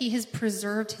because he has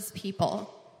preserved his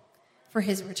people for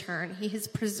his return. He has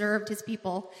preserved his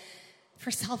people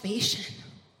for salvation.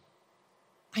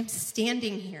 I'm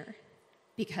standing here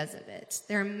because of it.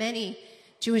 There are many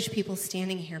Jewish people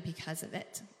standing here because of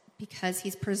it, because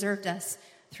he's preserved us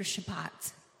through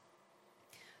Shabbat,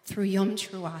 through Yom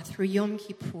Teruah, through Yom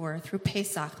Kippur, through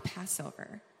Pesach,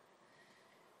 Passover.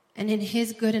 And in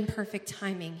his good and perfect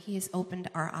timing, he has opened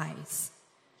our eyes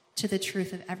to the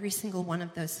truth of every single one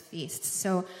of those feasts.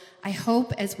 So I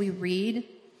hope as we read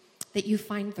that you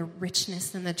find the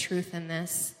richness and the truth in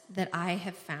this that I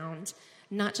have found,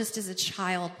 not just as a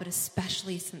child, but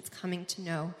especially since coming to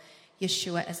know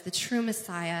Yeshua as the true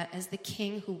Messiah, as the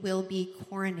King who will be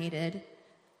coronated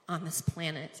on this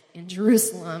planet in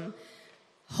Jerusalem,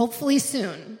 hopefully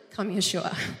soon, come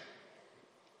Yeshua.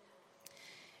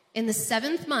 In the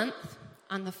 7th month,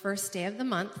 on the first day of the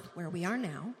month, where we are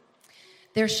now,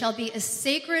 there shall be a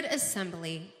sacred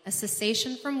assembly, a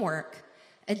cessation from work,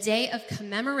 a day of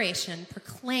commemoration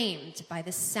proclaimed by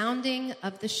the sounding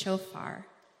of the shofar.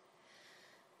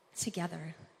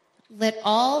 Together, let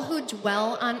all who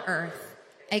dwell on earth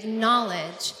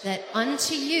acknowledge that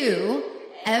unto you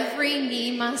every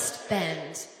knee must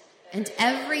bend and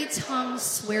every tongue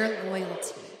swear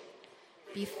loyalty.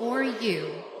 Before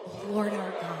you, Lord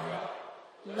our God,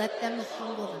 let them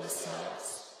humble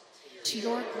themselves. To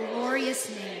your glorious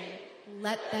name,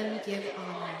 let them give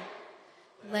honor.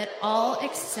 Let all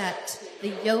accept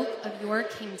the yoke of your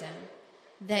kingdom,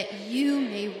 that you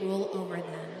may rule over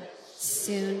them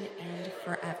soon and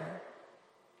forever.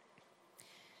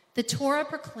 The Torah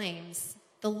proclaims,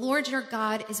 the Lord your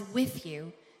God is with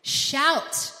you.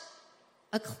 Shout,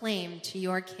 acclaim to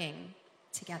your King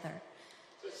together.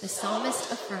 The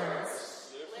psalmist affirms,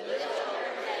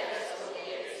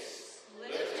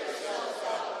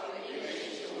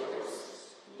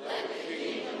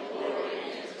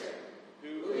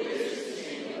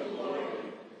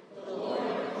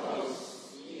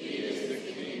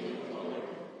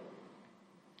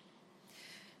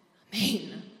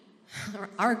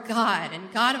 our God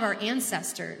and God of our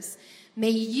ancestors, may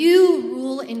you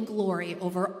rule in glory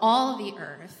over all the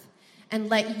earth, and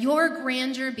let your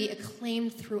grandeur be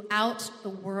acclaimed throughout the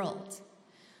world.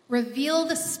 Reveal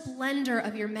the splendor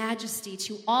of your majesty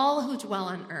to all who dwell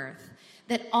on earth,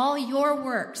 that all your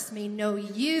works may know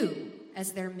you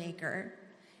as their maker,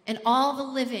 and all the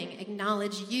living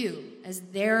acknowledge you as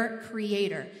their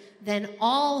creator. Then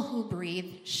all who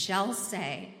breathe shall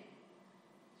say,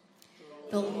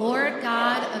 the Lord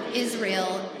God of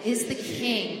Israel is the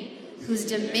King, whose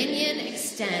dominion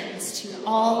extends to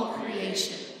all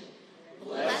creation.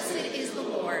 Blessed is the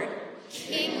Lord,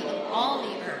 King of all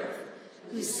the earth,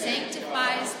 who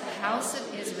sanctifies the house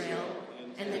of Israel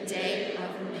and the day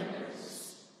of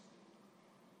remembrance.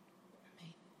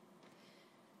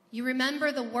 You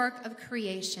remember the work of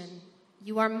creation.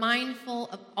 You are mindful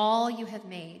of all you have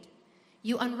made.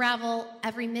 You unravel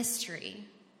every mystery.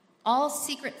 All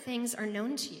secret things are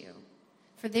known to you,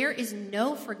 for there is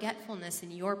no forgetfulness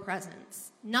in your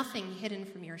presence, nothing hidden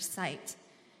from your sight.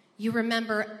 You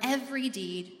remember every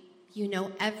deed, you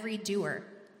know every doer.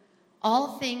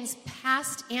 All things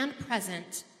past and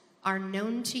present are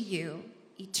known to you,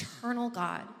 eternal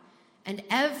God, and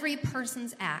every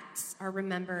person's acts are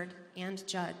remembered and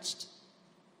judged.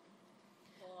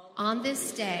 On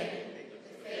this day,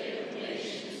 the fate of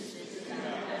nations is in our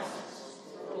hands,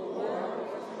 for war or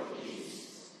for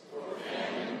peace, for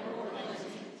famine or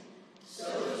plenty. So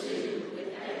too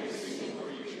with every single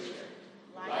creature,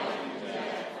 life and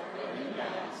death are in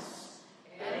balance.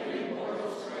 Every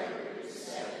mortal's record is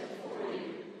set before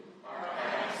you. Our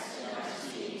acts and our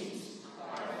schemes,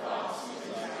 our thoughts and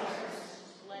desires.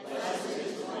 Blessed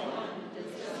is the one who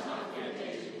does not forget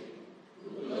you,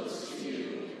 who looks to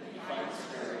you and finds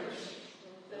courage.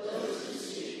 Those who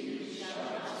seek you shall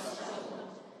not stumble.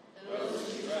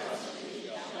 Those who trust you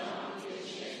shall not be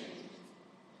ashamed.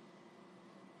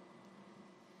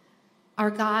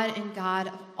 Our God and God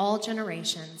of all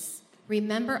generations,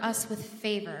 remember us with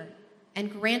favor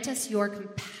and grant us your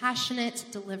compassionate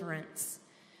deliverance.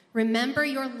 Remember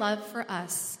your love for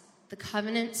us, the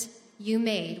covenant you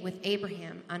made with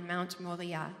Abraham on Mount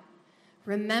Moriah.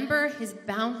 Remember his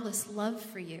boundless love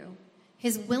for you,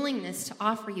 his willingness to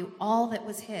offer you all that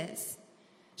was his.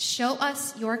 Show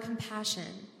us your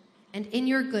compassion, and in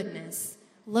your goodness,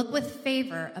 look with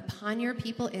favor upon your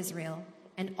people Israel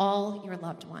and all your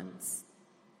loved ones.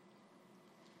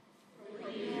 For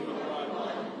you are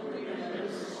one who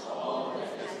remembers all that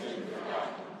has been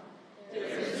forgotten.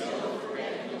 There is no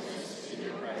forgetfulness in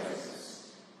your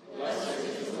presence. Blessed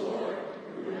is the Lord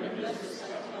who remembers his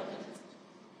covenant.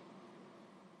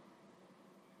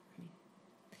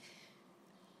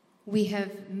 We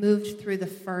have moved through the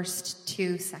first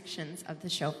two sections of the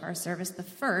shofar service. The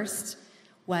first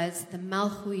was the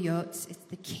Malchuyot, it's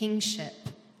the kingship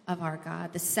of our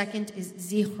God. The second is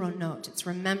Zichronot, it's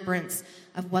remembrance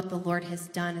of what the Lord has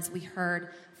done, as we heard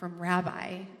from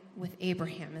Rabbi with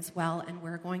Abraham as well. And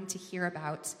we're going to hear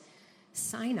about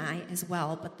Sinai as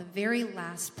well. But the very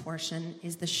last portion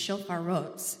is the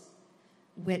Shofarot,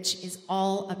 which is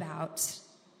all about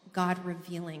God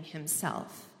revealing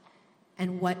himself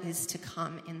and what is to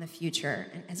come in the future.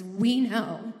 And as we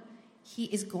know, he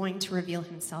is going to reveal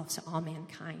himself to all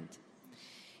mankind.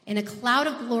 In a cloud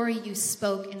of glory you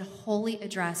spoke in holy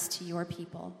address to your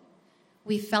people.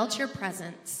 We felt your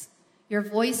presence, your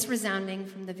voice resounding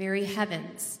from the very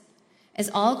heavens. As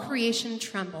all creation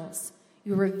trembles,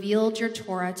 you revealed your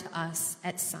Torah to us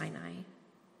at Sinai.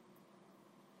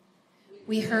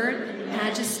 We heard the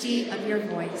majesty of your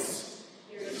voice.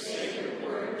 Your sacred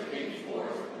word came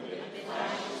forth with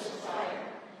flashes of fire.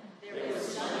 There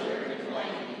was thunder and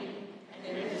lightning,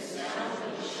 and in the sound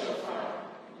of the shofar,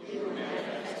 you were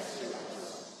manifest to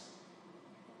us.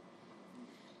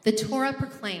 The Torah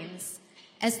proclaims,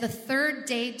 as the third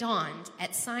day dawned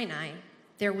at Sinai,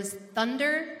 there was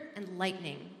thunder and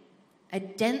lightning, a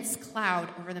dense cloud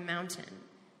over the mountain,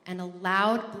 and a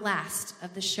loud blast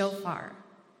of the shofar.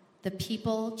 The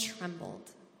people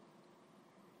trembled.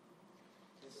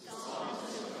 The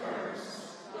songs of verse,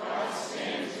 God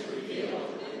stands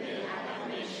revealed amid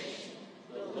acclamation,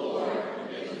 the Lord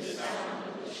amid the sound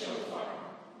of the shofar.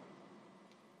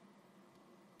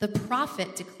 The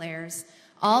prophet declares,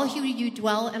 all who you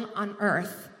dwell on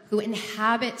earth, who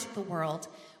inhabit the world,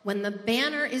 when the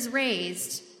banner is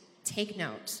raised, take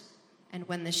note. And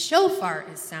when the shofar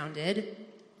is sounded,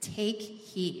 take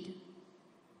heed.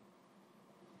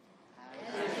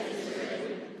 As it is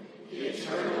written, the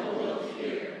Eternal will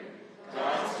appear.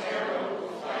 God's arrow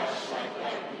will flash like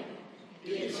lightning.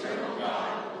 The Eternal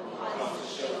God will cause the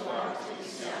shofar to be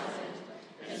sounded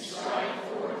and strike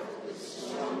forth with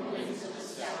storm winds of the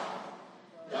south.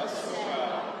 Thus said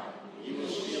God, you will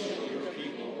shield your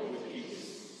people with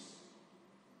peace.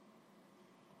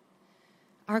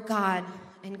 Our God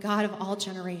and God of all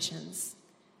generations,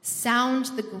 sound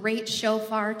the great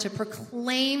shofar to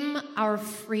proclaim our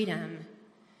freedom.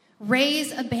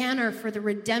 Raise a banner for the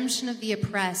redemption of the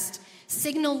oppressed.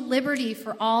 Signal liberty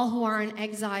for all who are in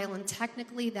exile, and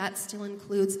technically that still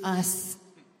includes us.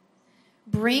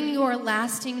 Bring your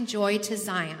lasting joy to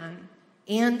Zion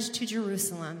and to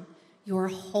Jerusalem, your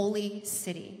holy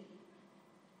city.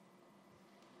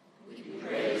 We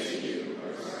praise you,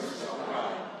 merciful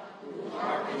God, who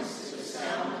hearkens to the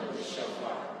sound of the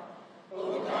shofar.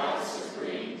 O God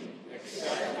supreme,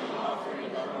 accept the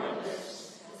offering of our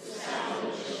lips, the sound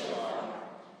of the shofar.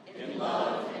 In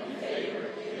love and favor,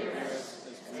 hear us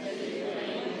as we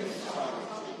claim your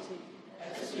sovereignty,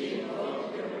 as we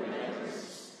invoke your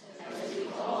remembrance, as we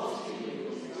call to you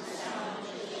with the sound of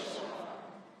the shofar.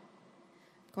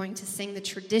 going to sing the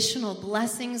traditional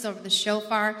blessings over the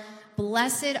shofar.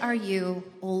 Blessed are you,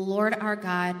 O Lord our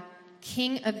God,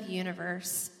 King of the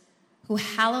universe, who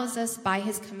hallows us by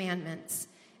his commandments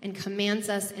and commands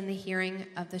us in the hearing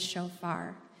of the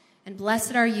shofar. And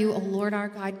blessed are you, O Lord our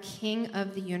God, King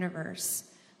of the universe,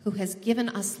 who has given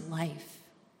us life,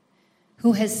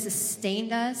 who has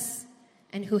sustained us,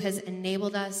 and who has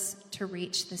enabled us to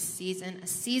reach this season, a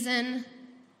season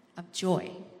of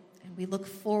joy. And we look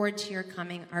forward to your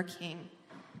coming, our King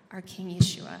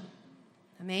Yeshua.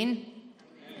 Amen?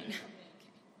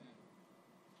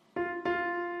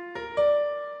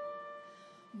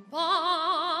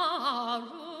 Baruch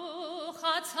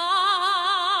atah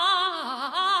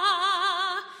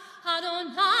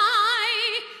Adonai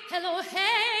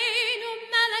Eloheinu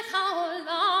melech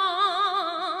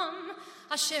haolam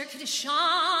asher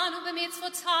kiddushanu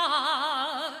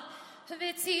b'mitzvotav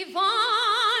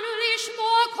v'tzivanu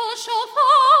lishmor kol shofar.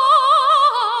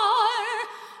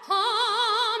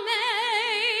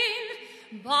 Amen.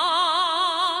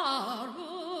 Baruch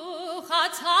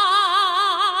atah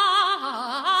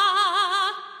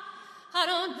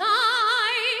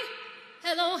Adonai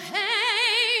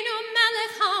Eloheinu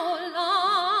melech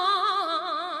haolam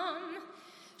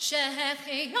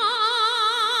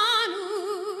shehecheyanu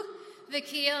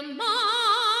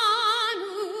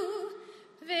v'kiyamanu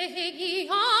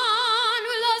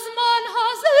v'higiyanu lazman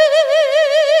hazeh.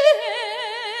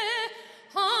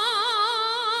 Amen.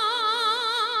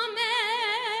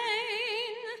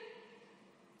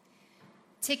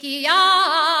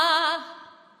 Tikiyah.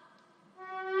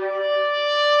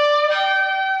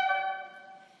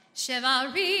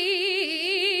 Shevarim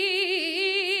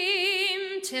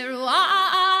teruah.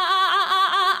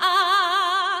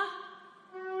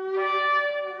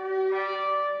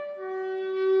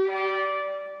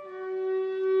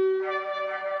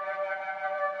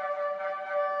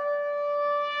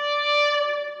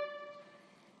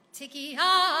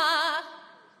 Tikiyah.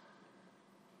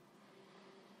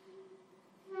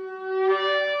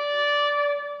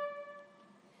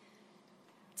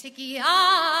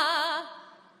 Tikiyah.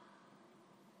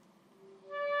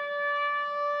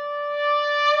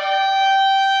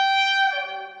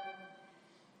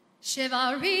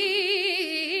 Shevarim.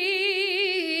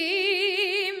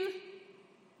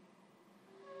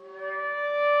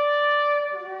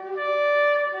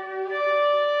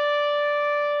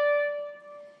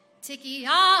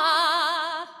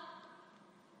 Tikiyah.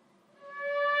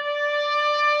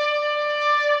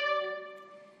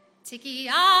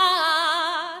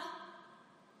 Tikiyah.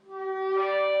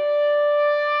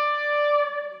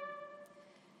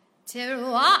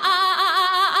 Teruah.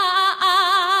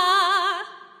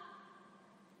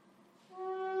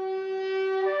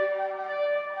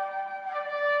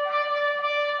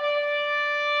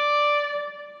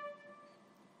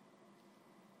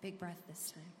 Big breath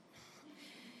this time.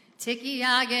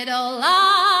 Tikiyah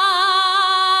gedolah.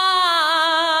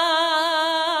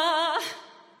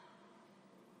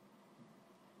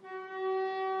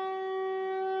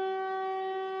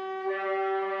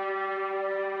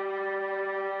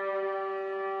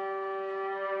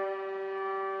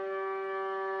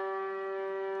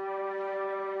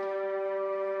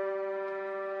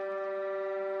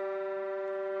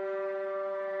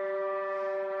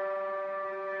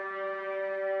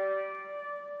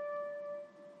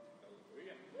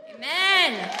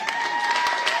 Amen.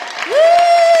 Woo!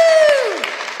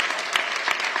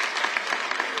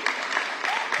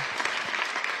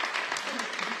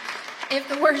 If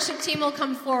the worship team will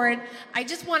come forward, I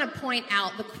just want to point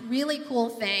out the really cool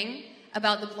thing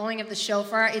about the blowing of the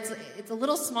shofar. It's a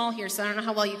little small here, so I don't know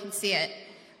how well you can see it.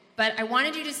 But I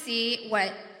wanted you to see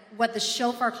what the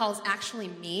shofar calls actually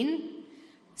mean.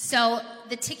 So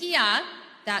the tikiyah,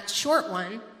 that short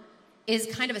one, is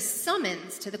kind of a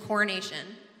summons to the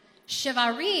coronation.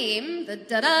 Shevarim, the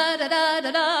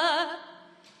da-da-da-da-da-da,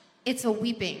 it's a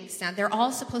weeping sound. They're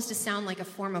all supposed to sound like a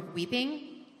form of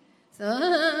weeping. So,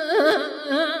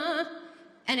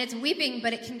 and it's weeping,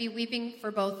 but it can be weeping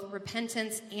for both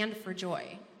repentance and for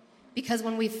joy. Because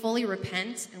when we fully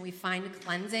repent and we find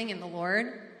cleansing in the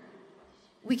Lord,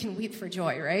 we can weep for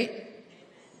joy, right?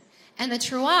 And the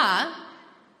teruah,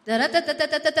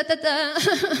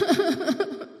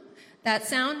 da-da-da-da-da-da-da-da, that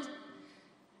sound,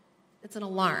 it's an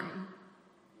alarm.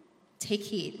 Take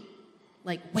heed.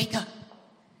 Like, wake up.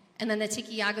 And then the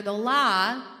Tikiyah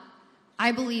gedolah,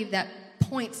 I believe that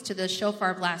points to the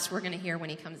shofar blast we're going to hear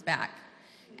when he comes back.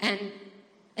 And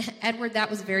Edward, that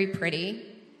was very pretty.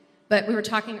 But we were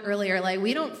talking earlier, like,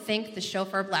 we don't think the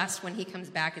shofar blast when he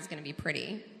comes back is going to be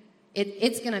pretty.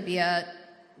 It's going to be a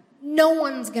no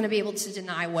one's going to be able to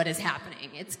deny what is happening.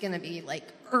 It's going to be like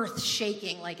earth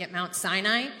shaking, like at Mount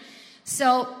Sinai.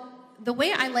 So the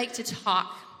way I like to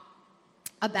talk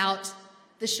about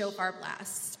the shofar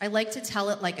blast, I like to tell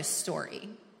it like a story.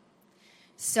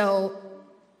 So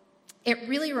it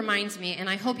really reminds me, and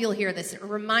I hope you'll hear this, it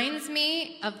reminds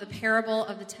me of the parable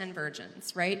of the 10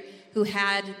 virgins, right? Who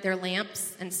had their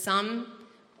lamps, and some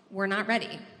were not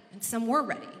ready, and some were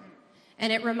ready.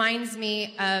 And it reminds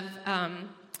me of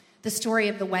the story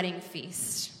of the wedding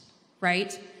feast,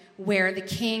 right? Where the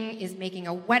king is making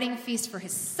a wedding feast for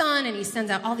his son, and he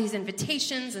sends out all these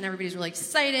invitations, and everybody's really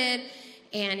excited.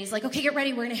 And he's like, okay, get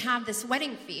ready, we're going to have this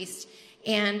wedding feast.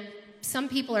 And some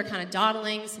people are kind of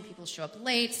dawdling, some people show up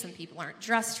late, some people aren't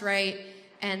dressed right.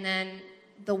 And then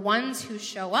the ones who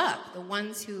show up, the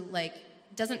ones who, like,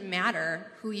 doesn't matter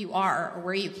who you are or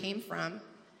where you came from,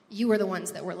 you are the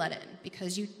ones that were let in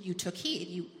because you took heed.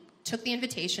 You took the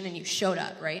invitation and you showed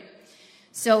up, right?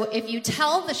 So if you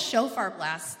tell the shofar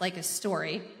blast like a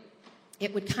story,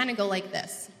 it would kind of go like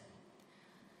this.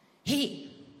 Hey,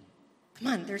 come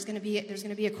on, there's going to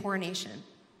be a coronation.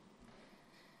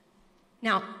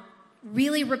 Now,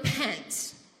 really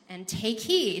repent and take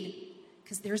heed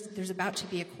because there's about to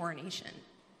be a coronation.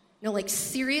 No, like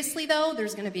seriously though,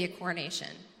 there's going to be a coronation.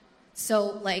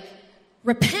 So like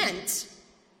repent,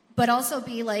 but also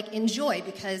be like enjoy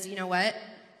because you know what?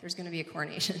 There's going to be a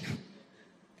coronation.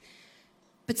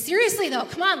 But seriously though,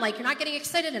 come on, like you're not getting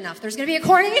excited enough. There's going to be a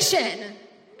coronation.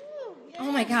 Ooh, yeah.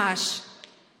 Oh my gosh.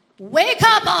 Wake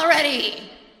up already.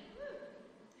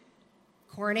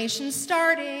 Coronation's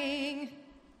starting.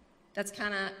 That's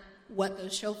kind of what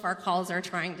those shofar calls are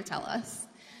trying to tell us.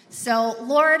 So,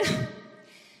 Lord,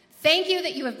 thank you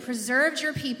that you have preserved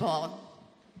your people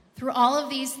through all of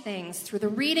these things, through the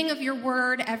reading of your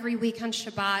word every week on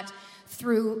Shabbat,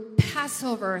 through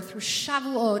Passover, through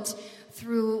Shavuot,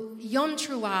 through Yom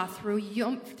Teruah, through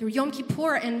Yom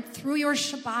Kippur, and through your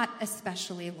Shabbat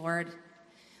especially, Lord.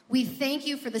 We thank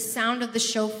you for the sound of the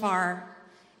shofar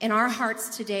in our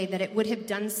hearts today, that it would have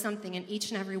done something in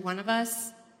each and every one of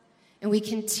us. And we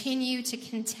continue to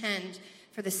contend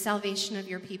for the salvation of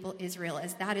your people, Israel,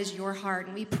 as that is your heart.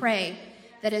 And we pray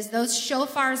that as those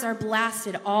shofars are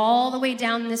blasted all the way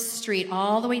down this street,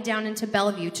 all the way down into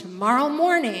Bellevue tomorrow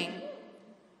morning,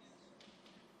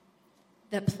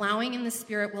 that plowing in the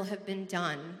Spirit will have been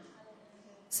done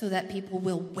so that people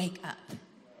will wake up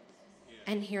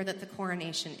and hear that the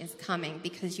coronation is coming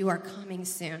because you are coming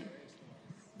soon.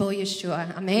 Bo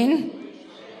Yeshua. Amen?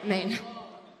 Amen.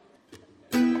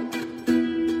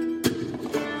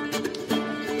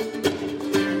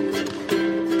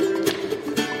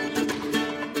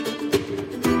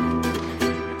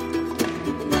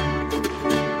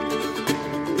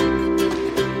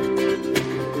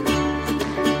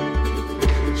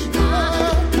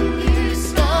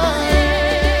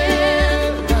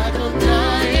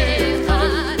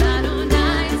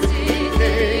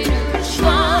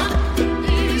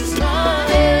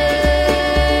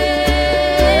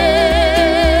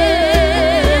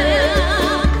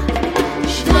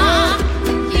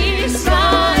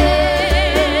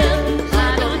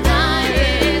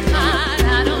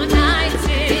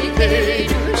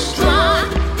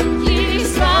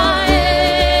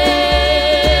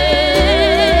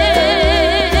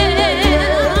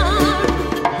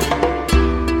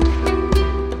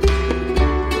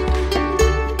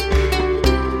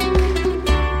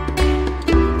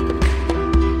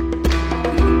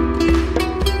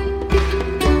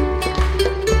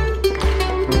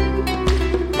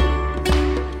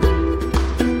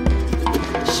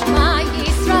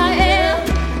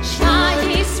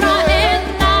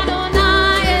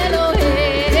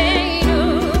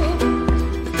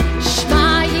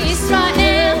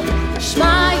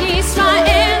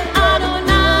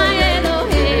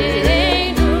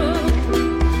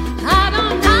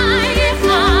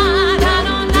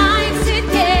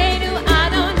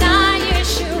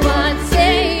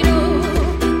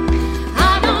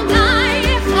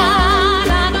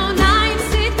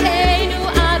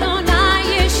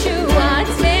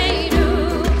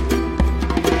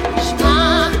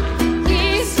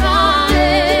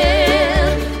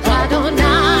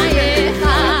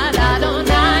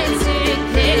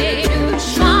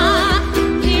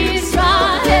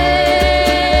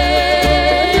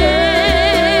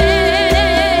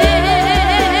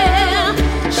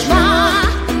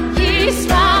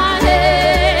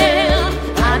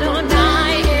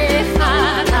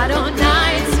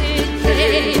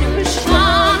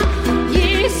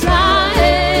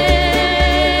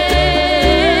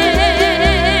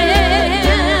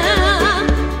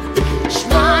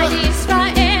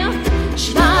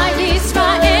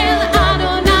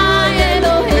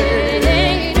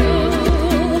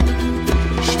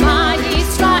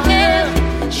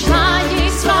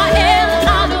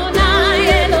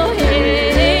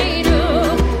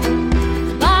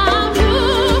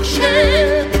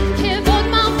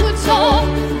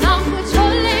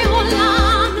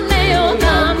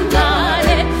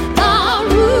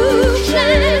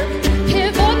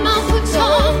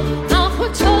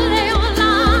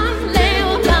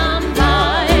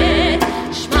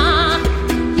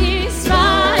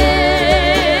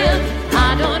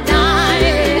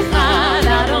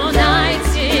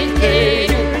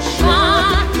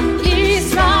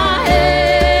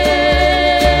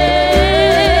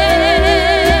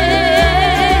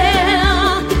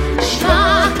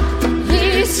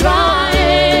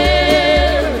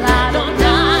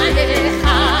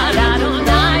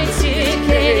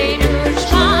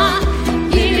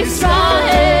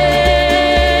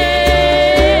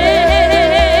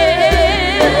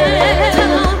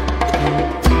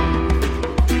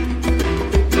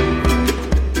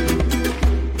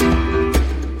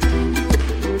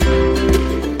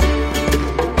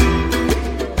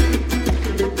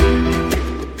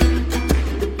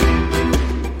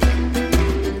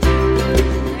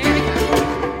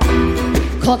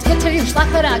 כל כתר יושלך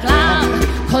ברגליו,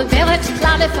 כל ברך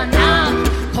תכלה לפניו,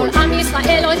 כל עם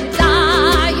ישראל לא ידע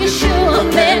ישוע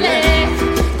מלך.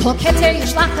 כל כתר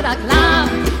יושלך ברגליו,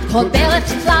 כל ברך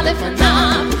תכלה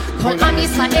לפניו, כל עם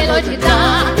ישראל לא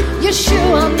ידע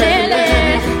ישוע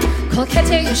מלך. כל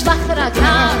כתר יושלך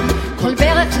ברגליו, כל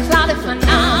ברך תכלה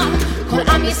לפניו, כל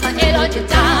עם ישראל לא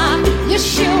ידע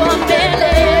ישוע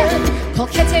מלך. כל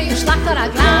כתר יושלך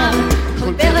ברגליו,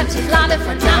 כל ברך תכלה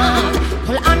לפניו,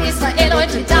 כל עם ישראל לא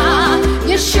ידע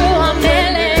ישוע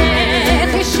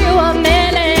מלך. ישוע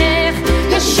מלך,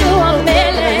 ישוע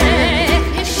מלך,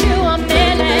 ישוע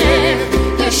מלך,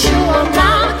 ישוע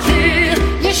מכיר,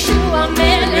 ישוע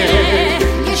מלך,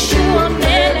 ישוע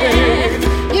מלך,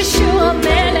 ישוע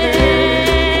מלך.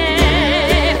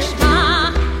 שמע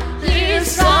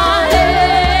ישראל,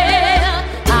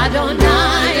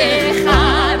 אדוני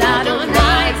אחד,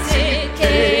 אדוני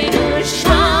צדקנו.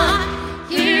 שמע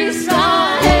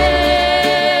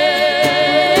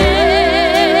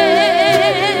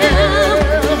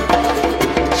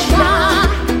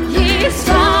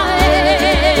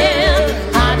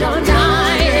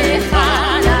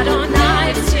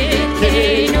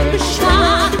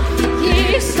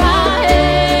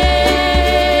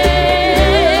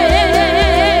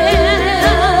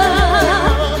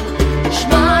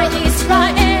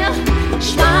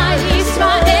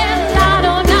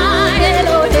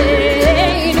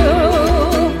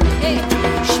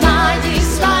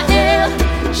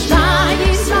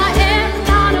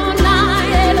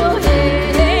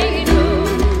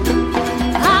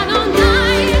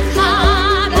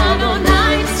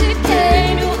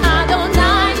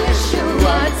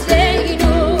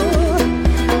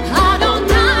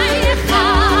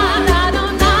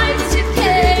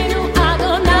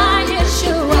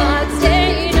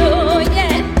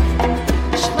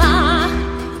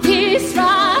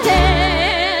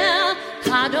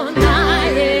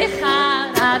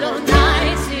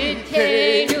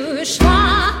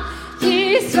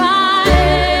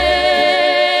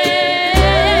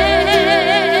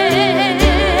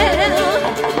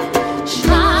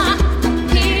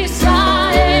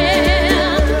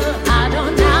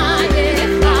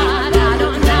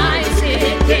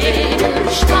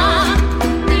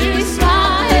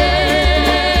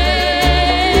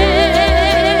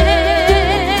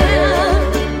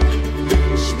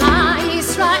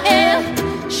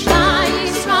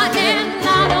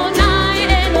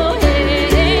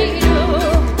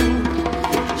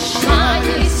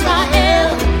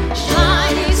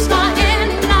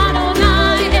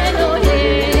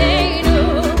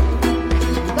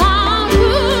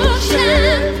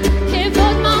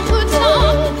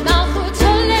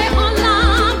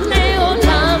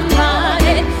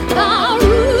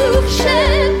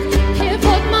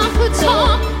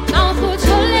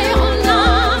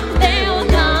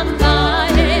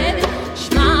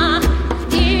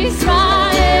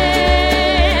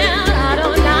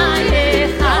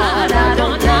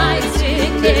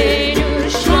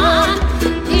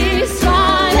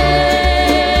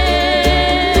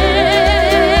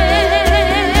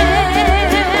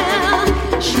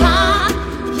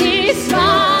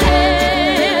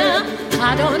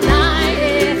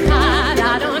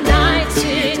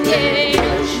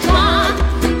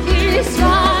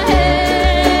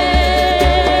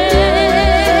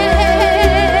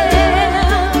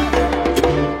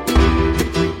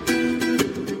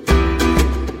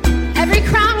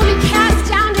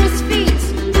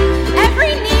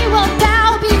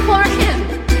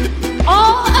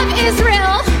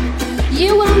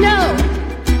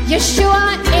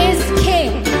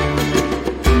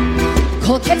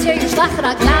כל כתר יושלך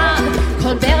רגליו,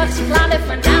 כל ברך תכלה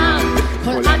לפניו,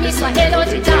 כל עם ישראל לא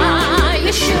תדע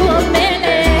ישוע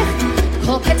מלך.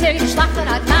 כל כתר יושלך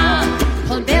רגליו,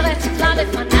 כל ברך תכלה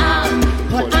לפניו,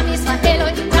 כל עם ישראל לא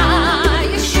תדע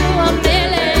ישוע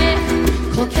מלך.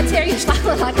 כל כתר יושלך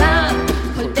רגליו,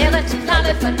 כל ברך תכלה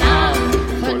לפניו,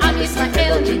 כל עם ישראל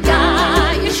לא תדע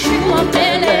ישוע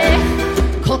מלך.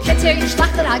 כל כתר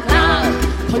יושלך רגליו,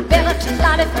 כל ברך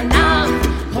תכלה לפניו,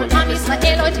 כל עם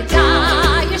ישראל לא תדע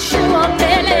ישוע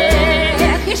מלך.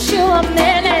 ישוע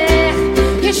מלך,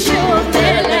 ישוע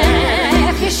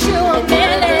מלך, ישוע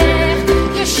מלך,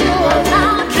 ישוע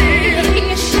מכיר,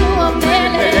 ישוע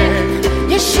מלך,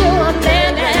 ישוע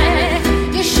מלך,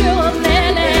 ישוע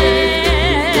מלך.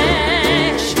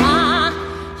 שמע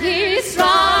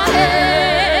ישראל,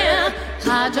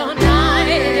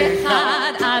 אדוני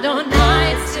אחד,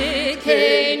 אדוני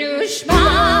צדקנו.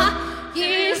 שמע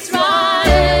ישראל,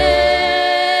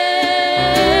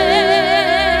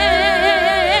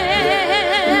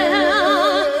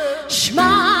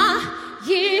 שמע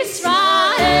ישראל,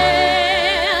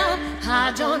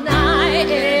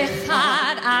 אדוני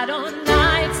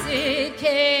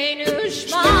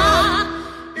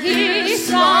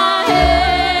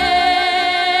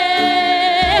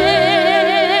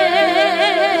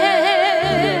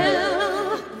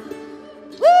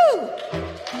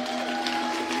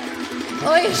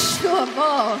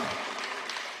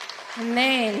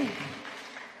Amen.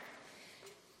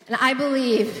 And I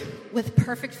believe with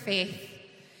perfect faith,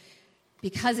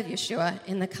 because of Yeshua,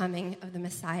 in the coming of the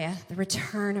Messiah, the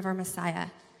return of our Messiah.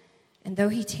 And though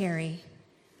he tarry,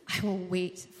 I will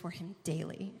wait for him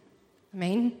daily.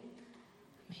 Amen?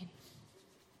 Amen.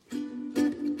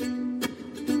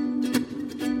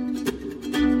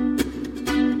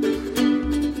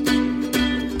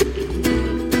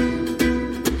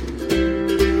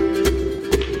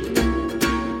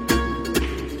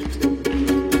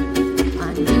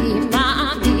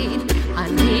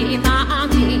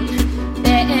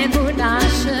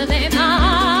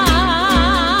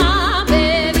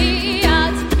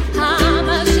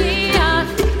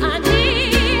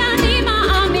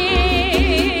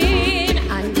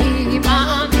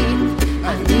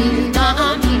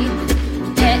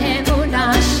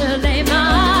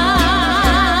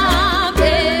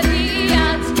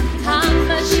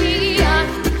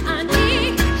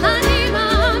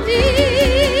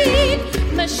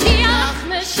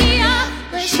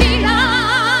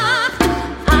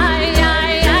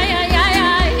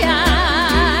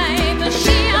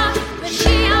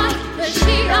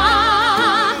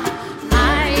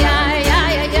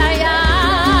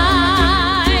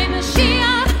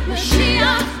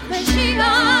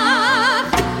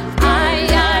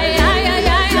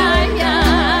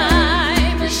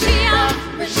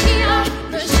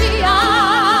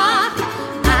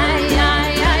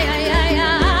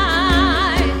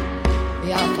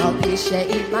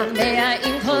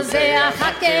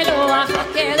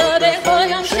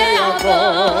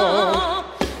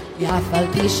 אף על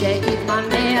פי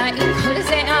שיתממע עם כל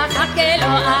זה אחכה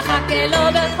לו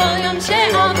בכל יום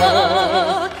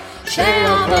שיבוא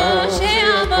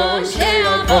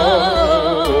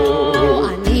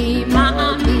אני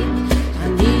מאמין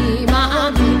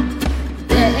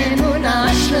באמונה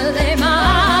שלמה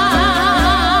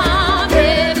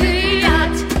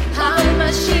בביאת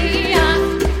המשיח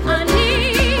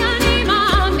אני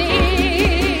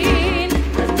מאמין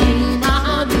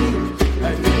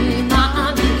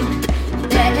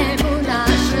באמונה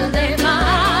שלמה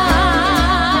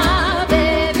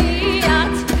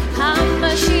בביאת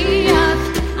המשיח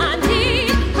אני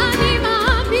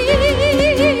מאמין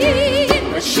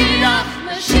משיח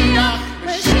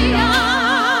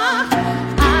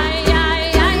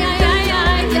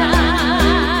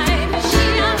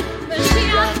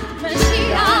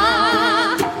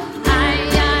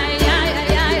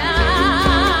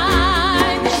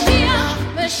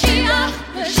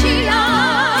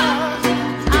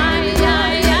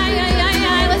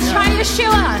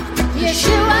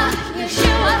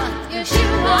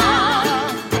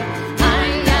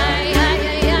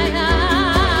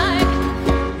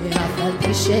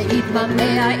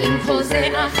שיתממע עם כל זה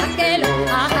אחכה לו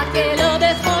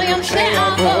בכל יום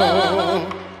שיבוא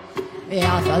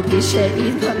ואף על פי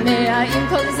שיתממע עם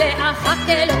כל זה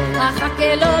אחכה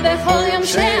לו בכל יום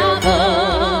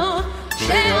שיבוא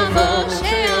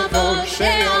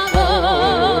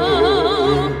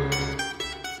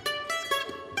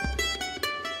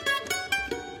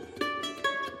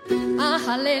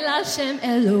אהלל השם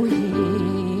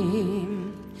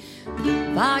אלוהים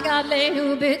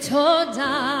בגדלנו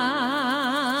בתודה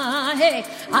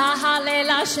אהלל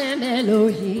השם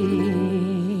אלוהים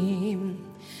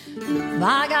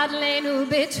בגדלנו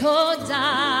בתודה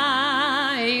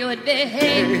יוד בה'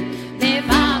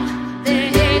 בו'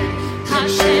 בה'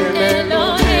 השם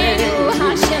אלוהינו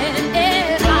השם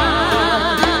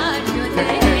אחד יוד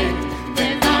בה'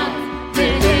 בו'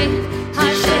 בה'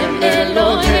 השם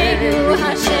אלוהינו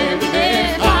השם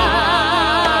אחד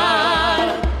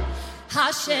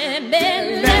השם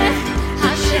מלך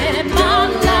השם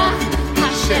מלך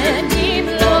השם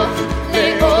ימלוך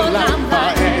לעולם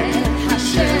ועד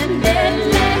השם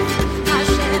מלך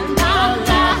השם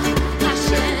מלך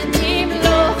השם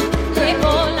ימלוך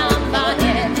לעולם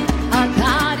ועד Our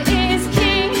God is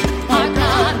king our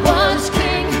God was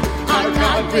king our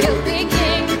God will be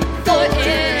king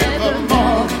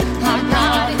forevermore Our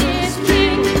God is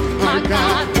king our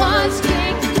God was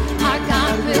king our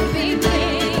God will be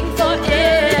king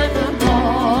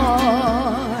forevermore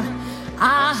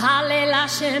אהלל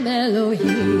השם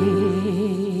אלוהים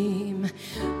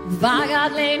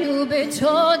וגדלנו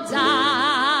בתודה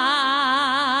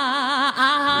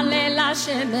אהלל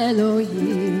השם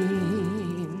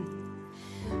אלוהים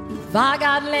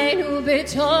וגדלנו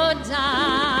בתודה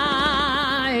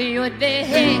יוד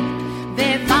בה'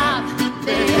 בו'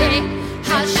 בה'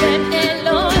 השם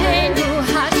אלוהינו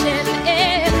השם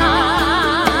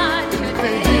אחד יוד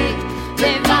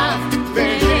בה' בו'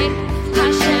 בה'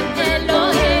 השם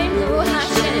אלוהינו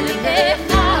השם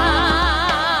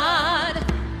אחד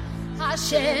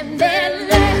השם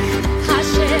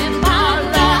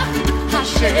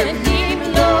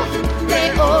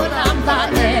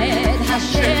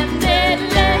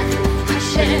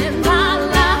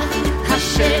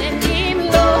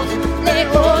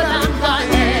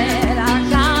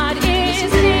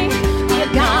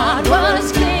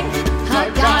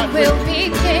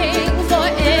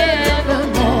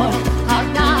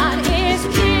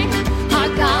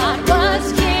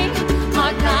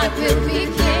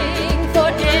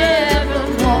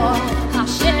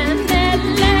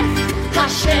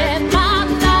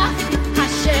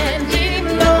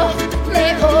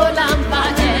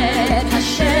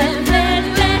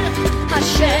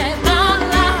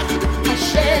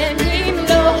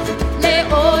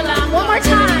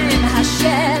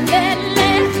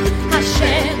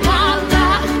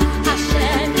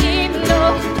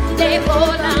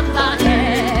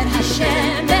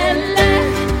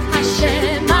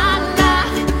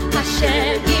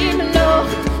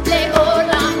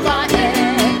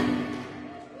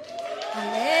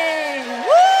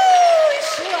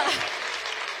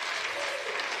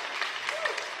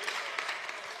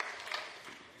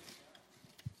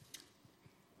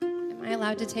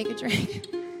allowed to take a drink.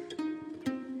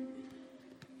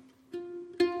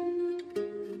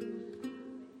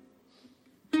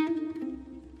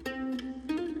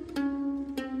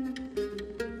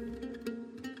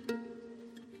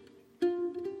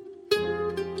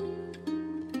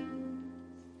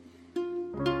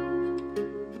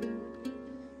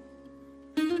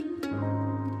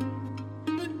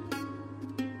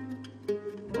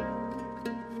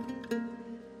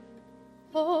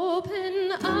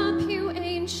 Open up, you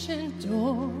ancient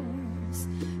doors,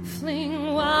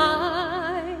 fling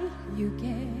wide you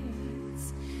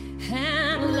gates,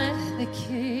 and let the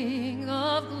King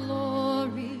of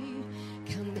glory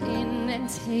come in and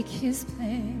take his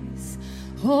place.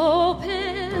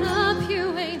 Open up,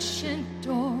 you ancient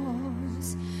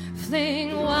doors,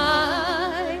 fling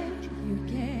wide you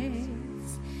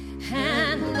gates,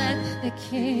 and let the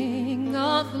King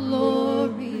of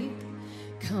glory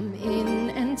come in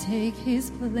and take his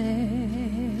place.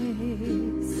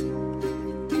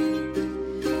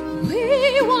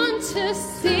 We want to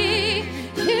see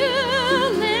you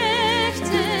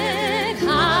lifted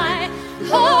high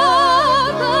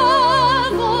above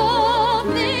all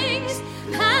things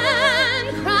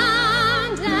and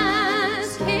crowned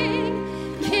as King,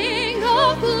 King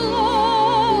of glory.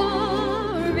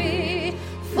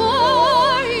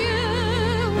 For you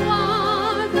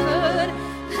are good,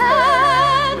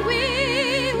 and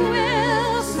we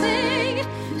will sing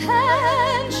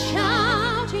and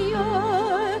shout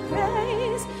your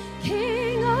praise,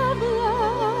 King of glory.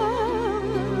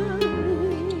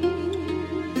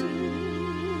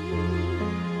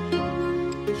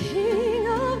 King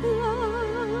of glory.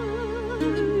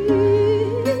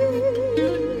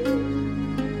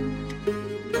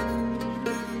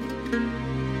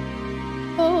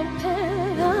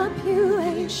 Open up, you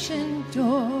ancient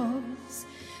doors,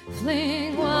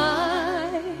 fling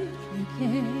wide your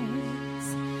gates,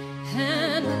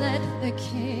 and let the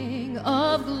King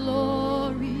of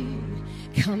glory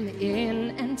come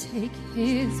in and take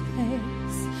his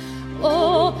place.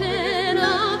 Open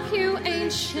up, you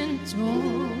ancient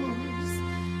doors,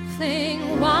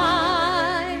 fling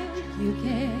wide you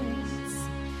gates,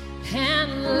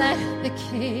 and let the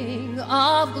King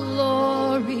of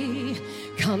glory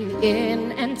come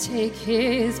in and take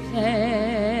his place.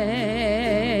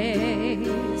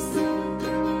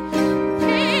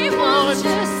 We want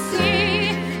to see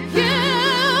you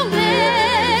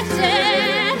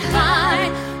lifted high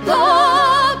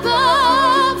above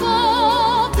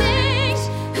all things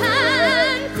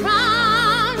and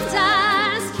crowned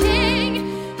as King,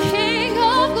 King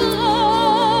of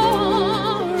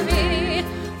glory.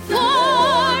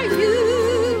 For you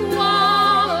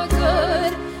are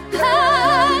good,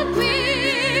 and we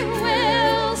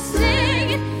will sing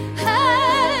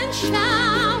and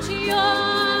shout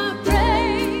your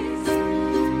praise.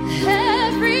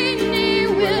 Every knee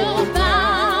will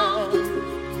bow,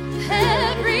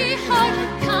 every heart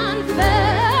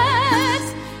confess,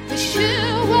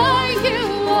 Yeshua, you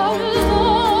are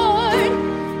Lord.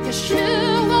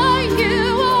 Yeshua, you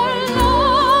are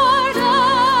Lord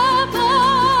of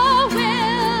all.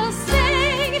 We'll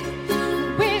sing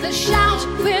with a shout,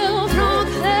 we'll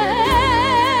proclaim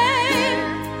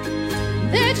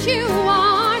that you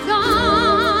are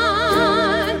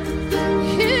God.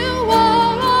 You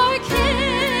are our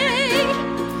King,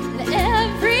 and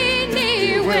every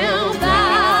knee will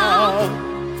bow,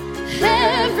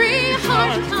 every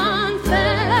heart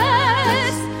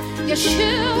confess,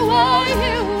 Yeshua,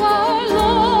 you are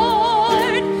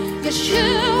Lord.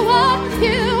 Yeshua,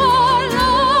 you are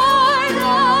Lord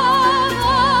of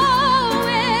all.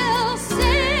 We'll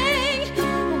sing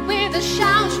with a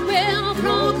shout, we'll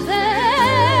proclaim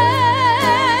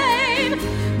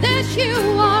that you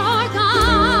are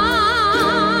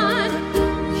God.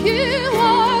 You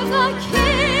are the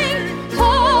King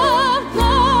of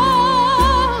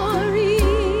glory.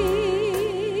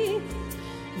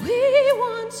 We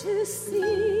want to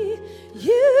see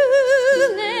you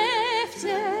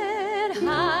lifted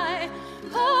high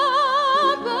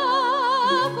above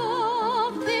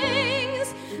all things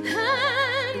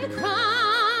and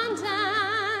crowned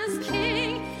as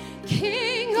King,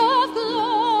 King of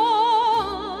glory.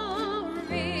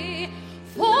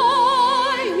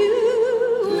 For you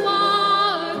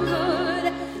are good,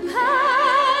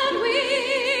 and we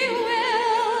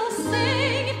will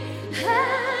sing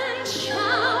and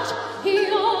shout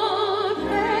your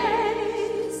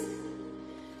praise.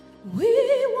 We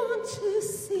want to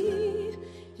see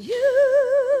you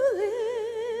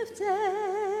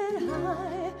lifted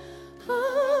high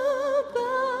above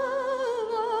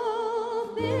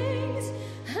all things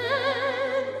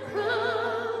and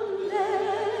crowned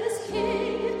as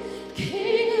King, King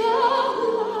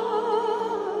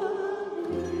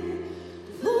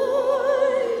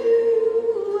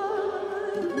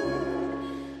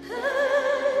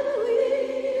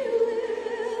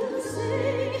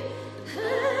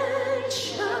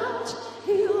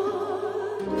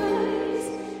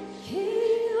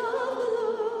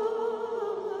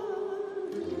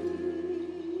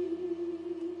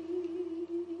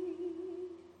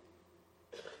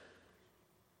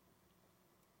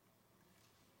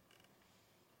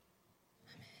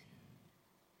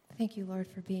Thank you, Lord,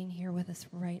 for being here with us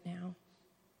right now.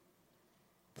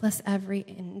 Bless every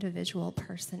individual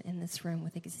person in this room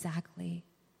with exactly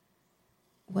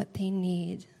what they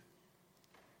need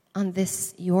on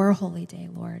this, your holy day,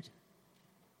 Lord.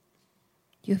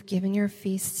 You have given your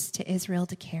feasts to Israel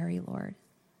to carry, Lord,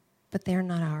 but they're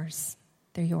not ours.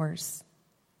 They're yours.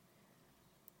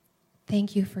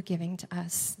 Thank you for giving to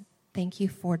us. Thank you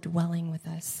for dwelling with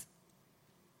us.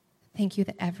 Thank you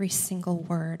that every single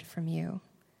word from you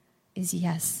is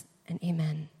yes and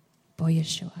amen. Bo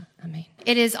Yeshua. Amen.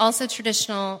 It is also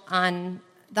traditional on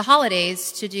the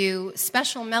holidays to do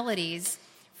special melodies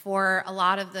for a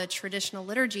lot of the traditional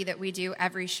liturgy that we do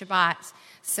every Shabbat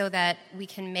so that we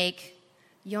can make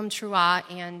Yom Teruah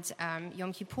and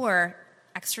Yom Kippur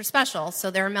extra special.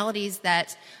 So there are melodies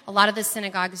that a lot of the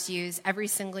synagogues use every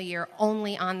single year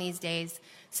only on these days.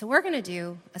 So we're going to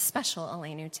do a special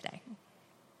Aleinu today.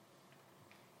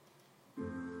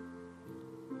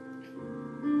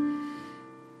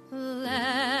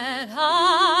 Let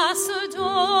us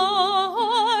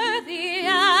adore the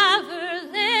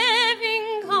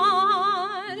ever-living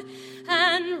God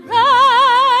and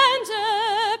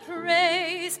render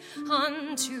praise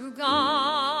unto God,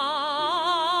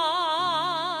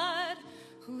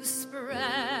 who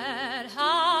spread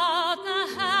out the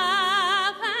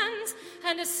heavens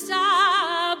and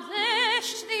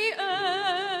established the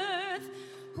earth,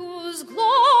 whose glory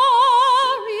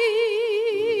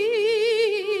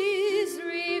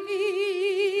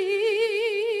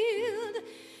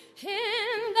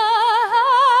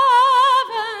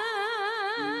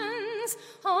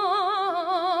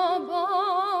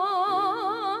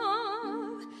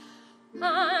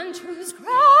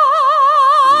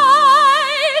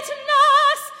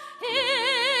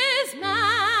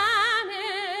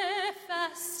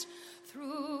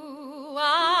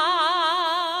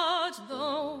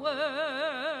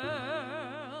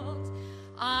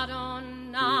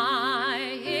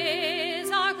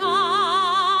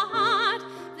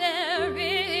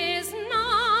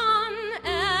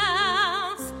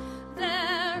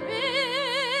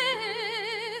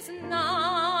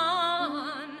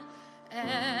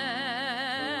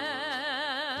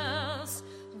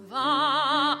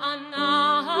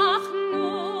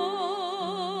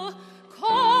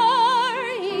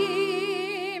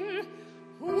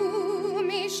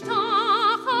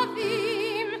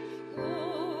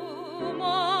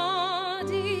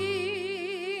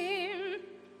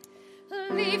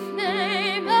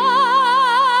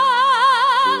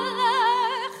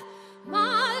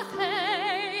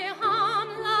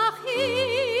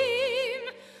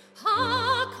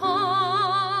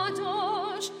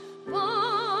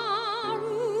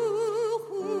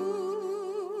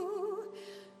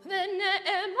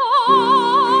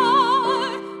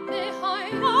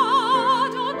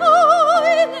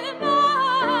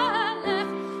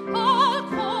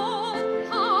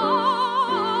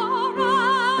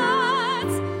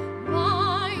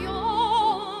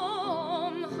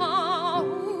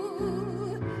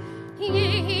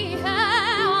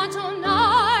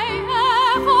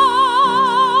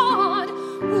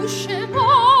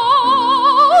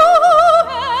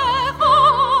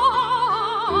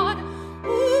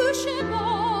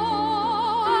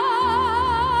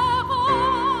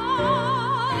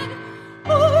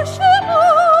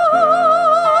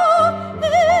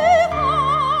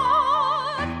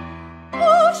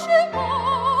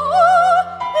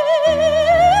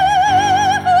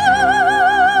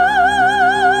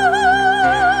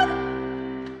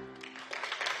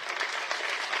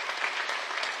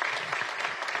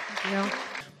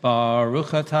Baruch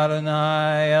atah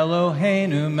Adonai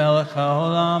Eloheinu melech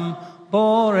haolam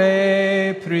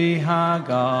borei pri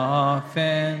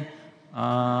hagafen.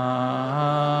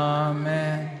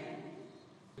 Amen.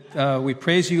 We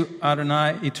praise you,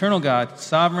 Adonai, eternal God,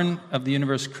 sovereign of the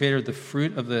universe, creator of the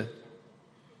fruit of the...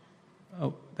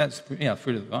 fruit of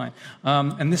the vine.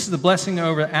 And this is the blessing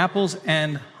over apples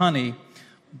and honey.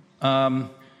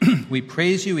 We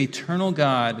praise you, eternal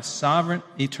God, sovereign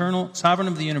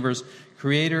of the universe,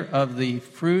 creator of the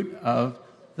fruit of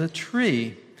the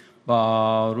tree.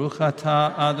 Baruch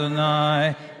atah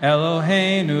Adonai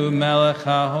Eloheinu melech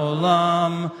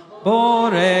haolam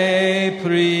borei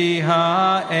pri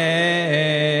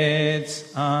ha'etz.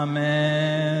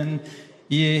 Amen.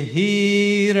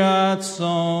 Yehi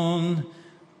ratzon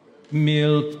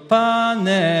milpanecha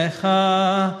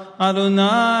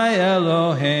Adonai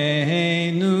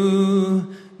Eloheinu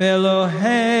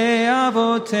Elohei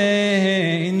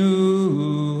avoteinu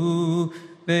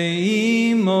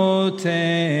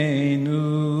ve'imotenu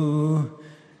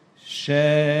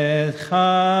shechadesh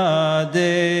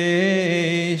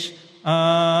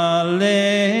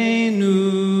aleinu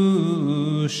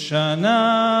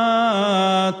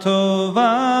Shana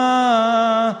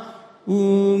Tova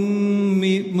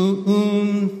Umtuka.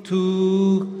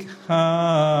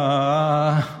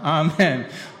 Amen.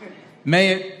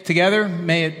 May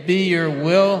it be your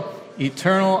will,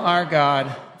 eternal our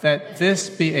God, that this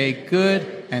be a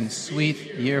good and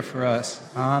sweet year for us.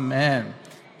 Amen.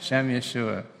 Shem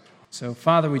Yeshua. So,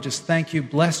 Father, we just thank you.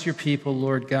 Bless your people,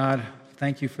 Lord God.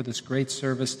 Thank you for this great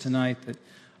service tonight that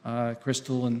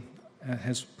Crystal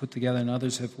has put together and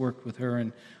others have worked with her.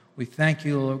 And we thank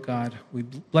you, Lord God. We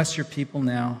bless your people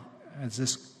now as a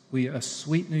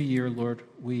sweet new year, Lord,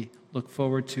 we look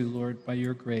forward to, Lord, by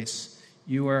your grace.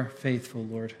 You are faithful,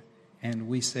 Lord. And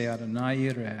we say, Adonai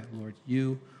Yireh, Lord,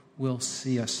 you will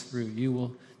see us through. You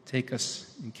will take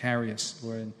us and carry us,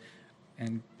 Lord,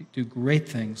 and do great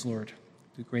things, Lord.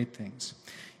 Do great things.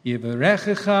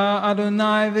 Yivarechecha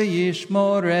Adonai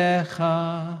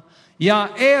v'yishmorecha.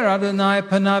 Ya'er Adonai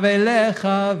panav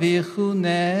elecha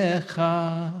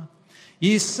v'yichunecha.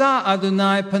 Yisa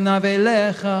Adonai panav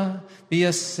elecha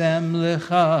v'yasem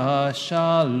lecha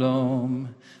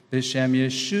shalom. B'shem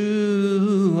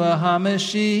Yeshua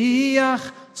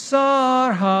HaMashiach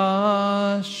Sar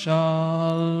HaShalom.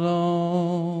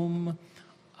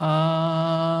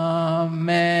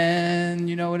 Amen.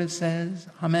 You know what it says?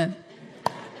 Amen.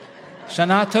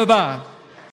 Shana Tova.